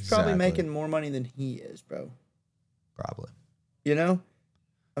Rhodes. She's probably making more money than he is, bro. Probably. You know?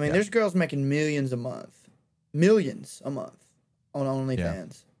 I mean, there's girls making millions a month. Millions a month on OnlyFans. Yeah.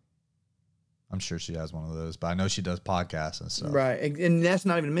 I'm sure she has one of those, but I know she does podcasts and stuff. Right. And that's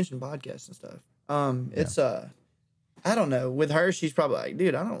not even mentioning podcasts and stuff. It's, I don't know. With her, she's probably like,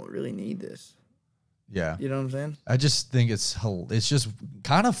 dude, I don't really need this. Yeah. You know what I'm saying? I just think it's just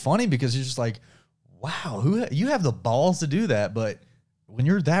kind of funny because you're just like, wow, you have the balls to do that, but when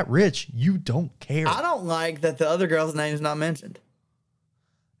you're that rich, you don't care. I don't like that the other girl's name is not mentioned.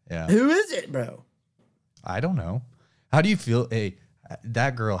 Yeah. Who is it, bro? I don't know. How do you feel? Hey,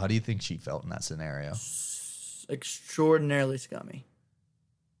 that girl, how do you think she felt in that scenario? Extraordinarily scummy.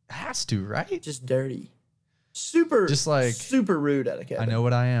 Has to, right? Just dirty. Super rude out of Kevin. I know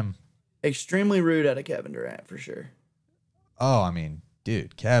what I am. Extremely rude out of Kevin Durant, for sure. Oh, I mean,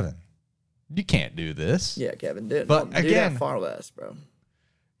 dude, Kevin, you can't do this. Yeah, Kevin did. But again, far less, bro.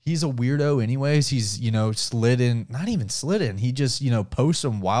 He's a weirdo anyways. He's, not even slid in. He just, posts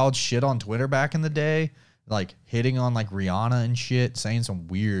some wild shit on Twitter back in the day, like hitting on like Rihanna and shit, saying some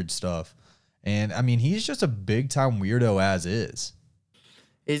weird stuff. And I mean, he's just a big time weirdo as is.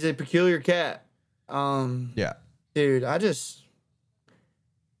 He's a peculiar cat. Yeah. Dude, I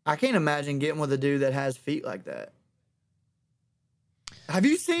can't imagine getting with a dude that has feet like that. Have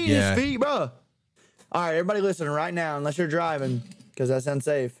you seen his feet, bro? All right, everybody listening right now, unless you're driving, because that's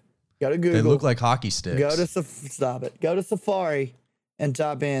unsafe. Go to Google. They look like hockey sticks. Stop it. Go to Safari and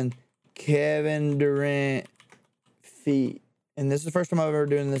type in Kevin Durant feet. And this is the first time I'm ever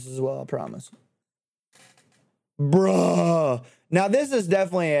doing this as well, I promise. Bruh. Now, this is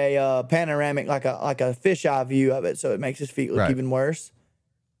definitely a panoramic, like a fisheye view of it, so it makes his feet look even worse.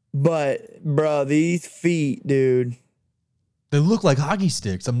 But, bro, these feet, dude. They look like hockey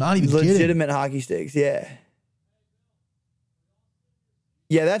sticks. I'm not even kidding. Legitimate hockey sticks, yeah.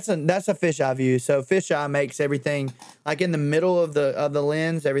 Yeah, that's a fisheye view. So fisheye makes everything, like in the middle of the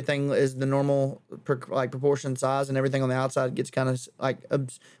lens, everything is the normal proportion size, and everything on the outside gets kind of like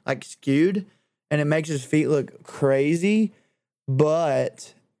skewed, and it makes his feet look crazy.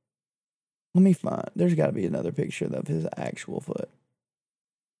 But let me find. There's got to be another picture of his actual foot.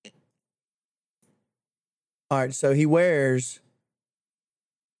 All right, so he wears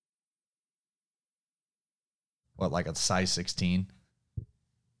what, like a size 16?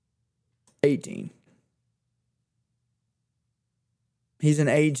 18. He's an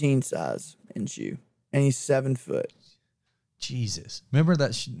 18 size in shoe, and he's 7 foot. Jesus. Remember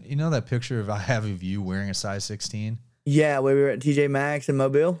that, that picture I have of you wearing a size 16? Yeah, we were at TJ Maxx in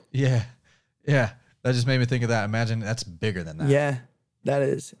Mobile. Yeah. Yeah. That just made me think of that. Imagine that's bigger than that. Yeah. That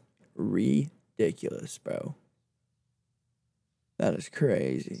is ridiculous, bro. That is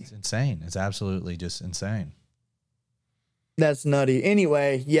crazy. It's insane. It's absolutely just insane. That's nutty.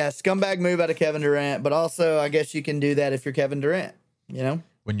 Anyway, yeah, scumbag move out of Kevin Durant, but also I guess you can do that if you're Kevin Durant,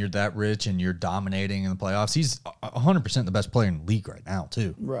 When you're that rich and you're dominating in the playoffs. He's 100% the best player in the league right now,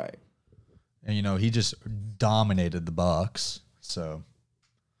 too. Right. And, he just dominated the Bucks. So,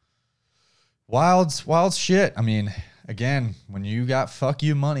 wild shit. I mean, again, when you got fuck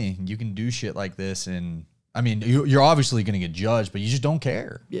you money, you can do shit like this. And, I mean, you're obviously going to get judged, but you just don't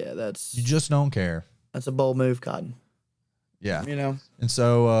care. Yeah, you just don't care. That's a bold move, Cotton. Yeah. And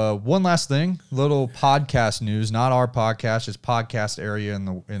so one last thing, little podcast news, not our podcast, just podcast area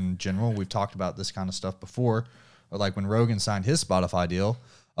in general. We've talked about this kind of stuff before, like when Rogan signed his Spotify deal.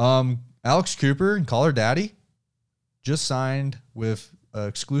 Alex Cooper and Call Her Daddy just signed with an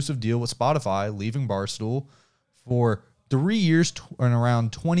exclusive deal with Spotify, leaving Barstool for 3 years and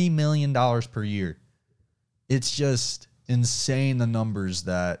around $20 million per year. It's just insane, the numbers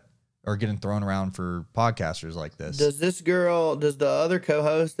that are getting thrown around for podcasters like this. Does the other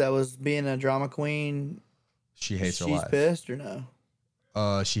co-host that was being a drama queen, she hates her life? She's pissed or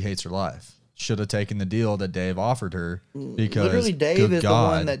no? She hates her life. Should have taken the deal that Dave offered her because literally Dave is the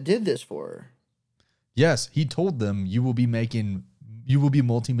one that did this for her. Yes, he told them you will be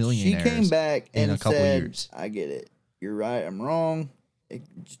multimillionaires. She came back in and a couple said, years. I get it. You're right. I'm wrong. It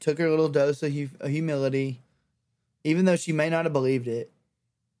just took her a little dose of humility, even though she may not have believed it.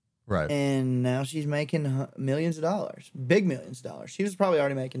 Right. And now she's making millions of dollars, big millions of dollars. She was probably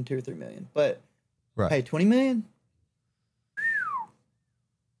already making 2 or 3 million, but hey, 20 million?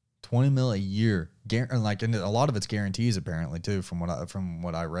 $20 million a year. And a lot of it's guarantees apparently too, from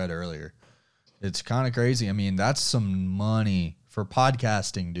what I read earlier. It's kind of crazy. I mean, that's some money for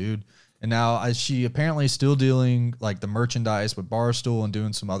podcasting, dude. And now she apparently is still dealing like the merchandise with Barstool and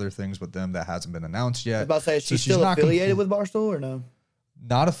doing some other things with them that hasn't been announced yet. I was about to say, she's still affiliated with Barstool or no?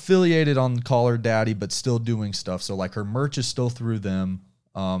 Not affiliated on Call Her Daddy, but still doing stuff. So like her merch is still through them.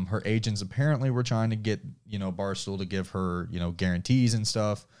 Her agents apparently were trying to get, Barstool to give her, guarantees and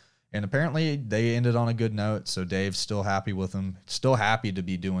stuff. And apparently they ended on a good note. So Dave's still happy with them. Still happy to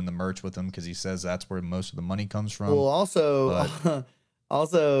be doing the merch with them because he says that's where most of the money comes from. Well, also,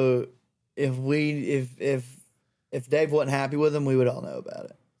 if Dave wasn't happy with him, we would all know about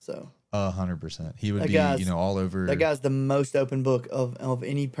it. So 100%, he would be, all over. That guy's the most open book of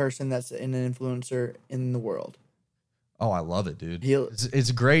any person that's an influencer in the world. Oh, I love it, dude.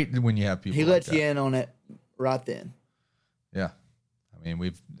 It's great when you have people. He lets you in on it right then. Yeah.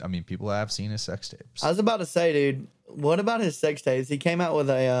 People have seen his sex tapes. I was about to say, dude, what about his sex tapes? He came out with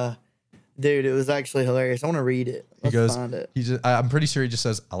a, dude, it was actually hilarious. I want to read it. Let's find it. I'm pretty sure he just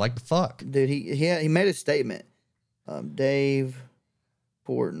says, I like the fuck. Dude, he made a statement. Dave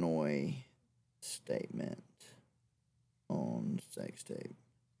Portnoy statement on sex tape.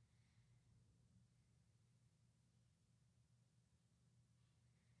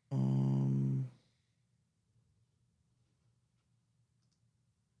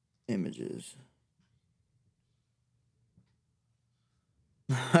 Images.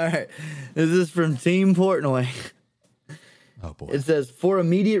 All right. This is from Team Portnoy. Oh, boy. It says, for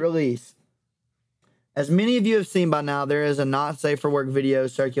immediate release. As many of you have seen by now, there is a not safe for work video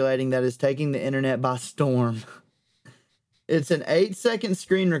circulating that is taking the internet by storm. It's an 8-second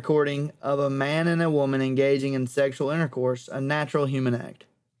screen recording of a man and a woman engaging in sexual intercourse, a natural human act.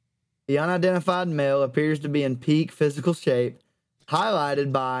 The unidentified male appears to be in peak physical shape,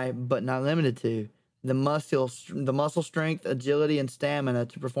 highlighted by, but not limited to, the muscle strength, agility, and stamina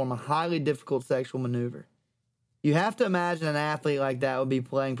to perform a highly difficult sexual maneuver. You have to imagine an athlete like that would be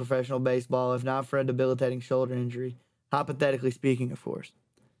playing professional baseball if not for a debilitating shoulder injury, hypothetically speaking, of course.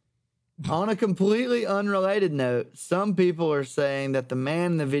 On a completely unrelated note, some people are saying that the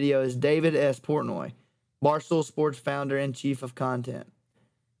man in the video is David S. Portnoy, Barstool Sports founder and chief of content.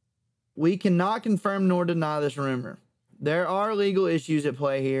 We cannot confirm nor deny this rumor. There are legal issues at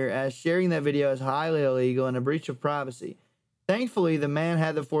play here, as sharing that video is highly illegal and a breach of privacy. Thankfully, the man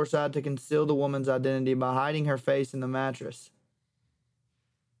had the foresight to conceal the woman's identity by hiding her face in the mattress.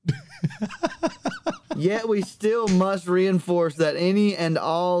 Yet we still must reinforce that any and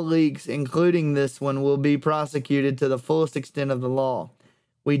all leaks, including this one, will be prosecuted to the fullest extent of the law.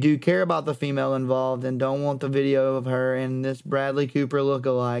 We do care about the female involved and don't want the video of her and this Bradley Cooper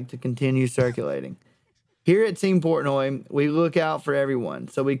look-alike to continue circulating. Here at Team Portnoy, we look out for everyone,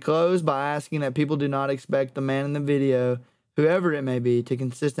 so we close by asking that people do not expect the man in the video, whoever it may be, to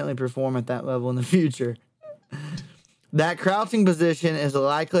consistently perform at that level in the future. That crouching position is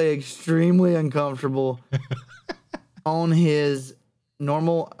likely extremely uncomfortable on his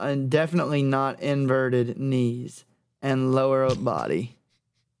normal and definitely not inverted knees and lower body.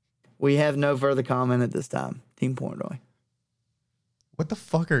 We have no further comment at this time. Team Portnoy. What the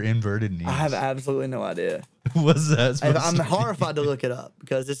fuck are inverted knees? I have absolutely no idea. What's that? I'm horrified to look it up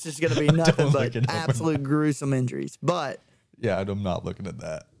because it's just going to be nothing but absolute gruesome injuries. But yeah, I'm not looking at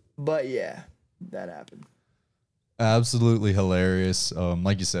that. But yeah, that happened. Absolutely hilarious.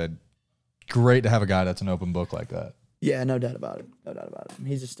 Like you said, great to have a guy that's an open book like that. Yeah, no doubt about it. No doubt about it.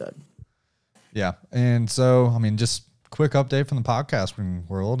 He's a stud. Yeah, and so just quick update from the podcasting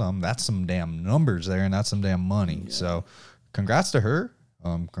world. That's some damn numbers there, and that's some damn money. Yeah. So, congrats to her.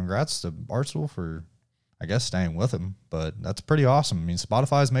 Congrats to Barstool for, I guess, staying with him. But that's pretty awesome. I mean,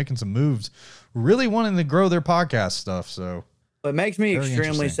 Spotify's making some moves, really wanting to grow their podcast stuff. So it makes me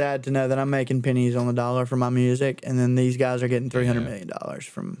extremely sad to know that I'm making pennies on the dollar for my music, and then these guys are getting $300 million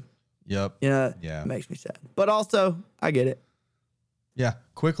from. Yep. Yeah. It makes me sad. But also, I get it. Yeah.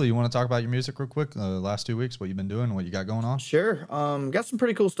 Quickly, you want to talk about your music real quick? The last 2 weeks, what you've been doing, what you got going on? Sure. Got some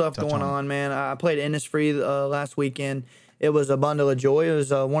pretty cool stuff going on, man. I played Innisfree last weekend. It was a bundle of joy. It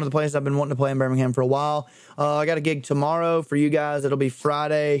was one of the places I've been wanting to play in Birmingham for a while. I got a gig tomorrow for you guys. It'll be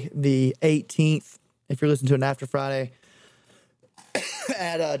Friday the 18th, if you're listening to it after Friday,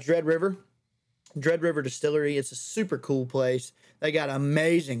 at Dread River Distillery. It's a super cool place. They got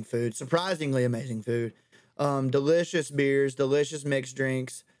amazing food, surprisingly amazing food. Delicious beers, delicious mixed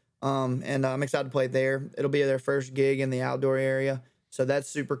drinks, and I'm excited to play there. It'll be their first gig in the outdoor area, so that's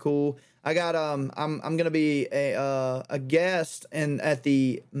super cool. I got I'm gonna be a guest at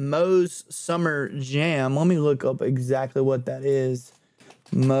the Moe's Summer Jam. Let me look up exactly what that is.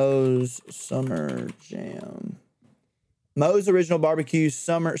 Moe's Summer Jam. Moe's Original Barbecue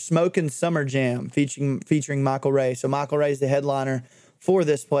Smokin' Summer Jam featuring Michael Ray. So Michael Ray's the headliner for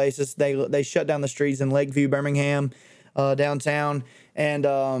this place. They shut down the streets in Lakeview, Birmingham, downtown, and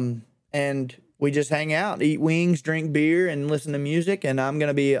we just hang out, eat wings, drink beer, and listen to music. And I'm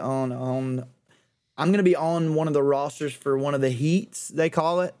gonna be on one of the rosters for one of the heats, they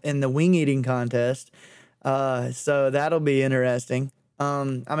call it, in the wing eating contest. So that'll be interesting.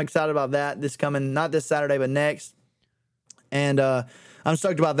 I'm excited about that. Not this Saturday, but next. And I'm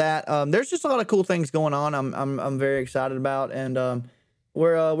stoked about that. There's just a lot of cool things going on. I'm very excited about, and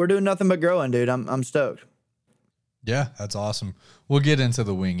we're doing nothing but growing, dude. I'm stoked. Yeah, that's awesome. We'll get into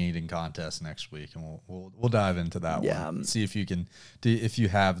the wing eating contest next week, and we'll dive into that one. See if you can if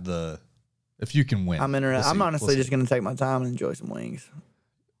you can win. I'm interested. I'm honestly just gonna take my time and enjoy some wings.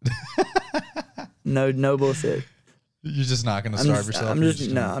 No bullshit. You're just not gonna starve yourself.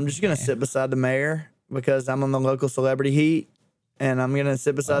 I'm just gonna sit beside the mayor because I'm on the local celebrity heat, and I'm gonna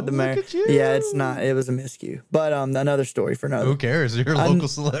sit beside the mayor. Yeah, it was a miscue. But another story for another. Who cares? You're a local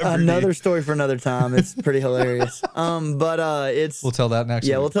celebrity. Another story for another time. It's pretty hilarious. We'll tell that next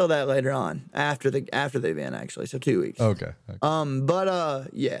week. Yeah, we'll tell that later on after the event, actually. So 2 weeks. Okay.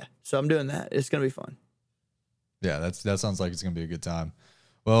 Yeah. So I'm doing that. It's gonna be fun. Yeah, that sounds like it's gonna be a good time.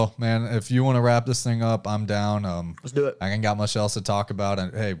 Well, man, if you want to wrap this thing up, I'm down. Let's do it. I ain't got much else to talk about.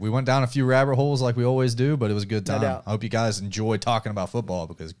 And hey, we went down a few rabbit holes like we always do, but it was a good time. No doubt. I hope you guys enjoyed talking about football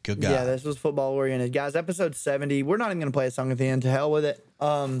because good guy. Yeah, this was football oriented. Guys, episode 70. We're not even going to play a song at the end. To hell with it.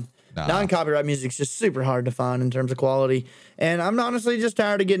 Non-copyright music's just super hard to find in terms of quality. And I'm honestly just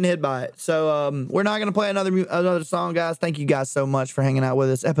tired of getting hit by it. So we're not going to play another song, guys. Thank you guys so much for hanging out with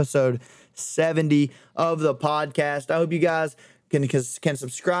us. Episode 70 of the podcast. I hope you guys can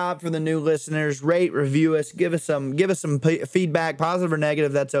subscribe for the new listeners, rate, review us, give us some feedback, positive or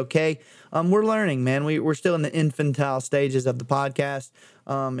negative. That's okay. We're learning, man. We're still in the infantile stages of the podcast,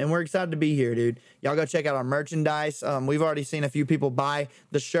 and we're excited to be here, dude. Y'all go check out our merchandise. We've already seen a few people buy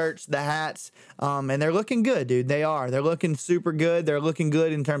the shirts, the hats, and they're looking good, dude. They are. They're looking super good. They're looking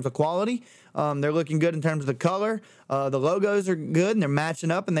good in terms of quality. They're looking good in terms of the color. The logos are good, and they're matching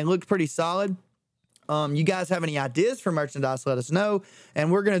up, and they look pretty solid. You guys have any ideas for merchandise, let us know,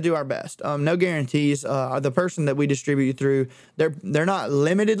 and we're going to do our best. No guarantees. The person that we distribute through, they're not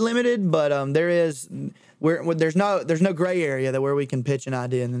limited, but there's no gray area where we can pitch an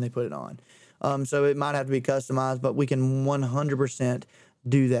idea and then they put it on. So it might have to be customized, but we can 100%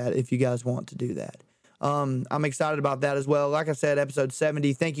 do that if you guys want to do that. I'm excited about that as well. Like I said, episode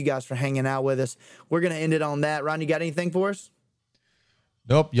 70. Thank you guys for hanging out with us. We're going to end it on that. Ron, you got anything for us?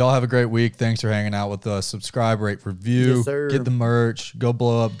 Nope. Y'all have a great week. Thanks for hanging out with us. Subscribe, rate, review. Yes, sir. Get the merch. Go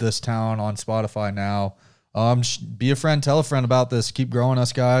blow up This Town on Spotify now. Be a friend. Tell a friend about this. Keep growing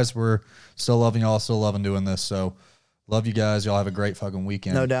us, guys. We're still loving y'all. Still loving doing this. So love you guys. Y'all have a great fucking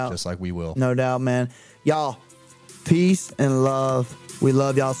weekend. No doubt. Just like we will. No doubt, man. Y'all, peace and love. We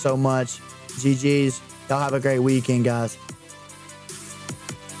love y'all so much. GG's. Y'all have a great weekend, guys.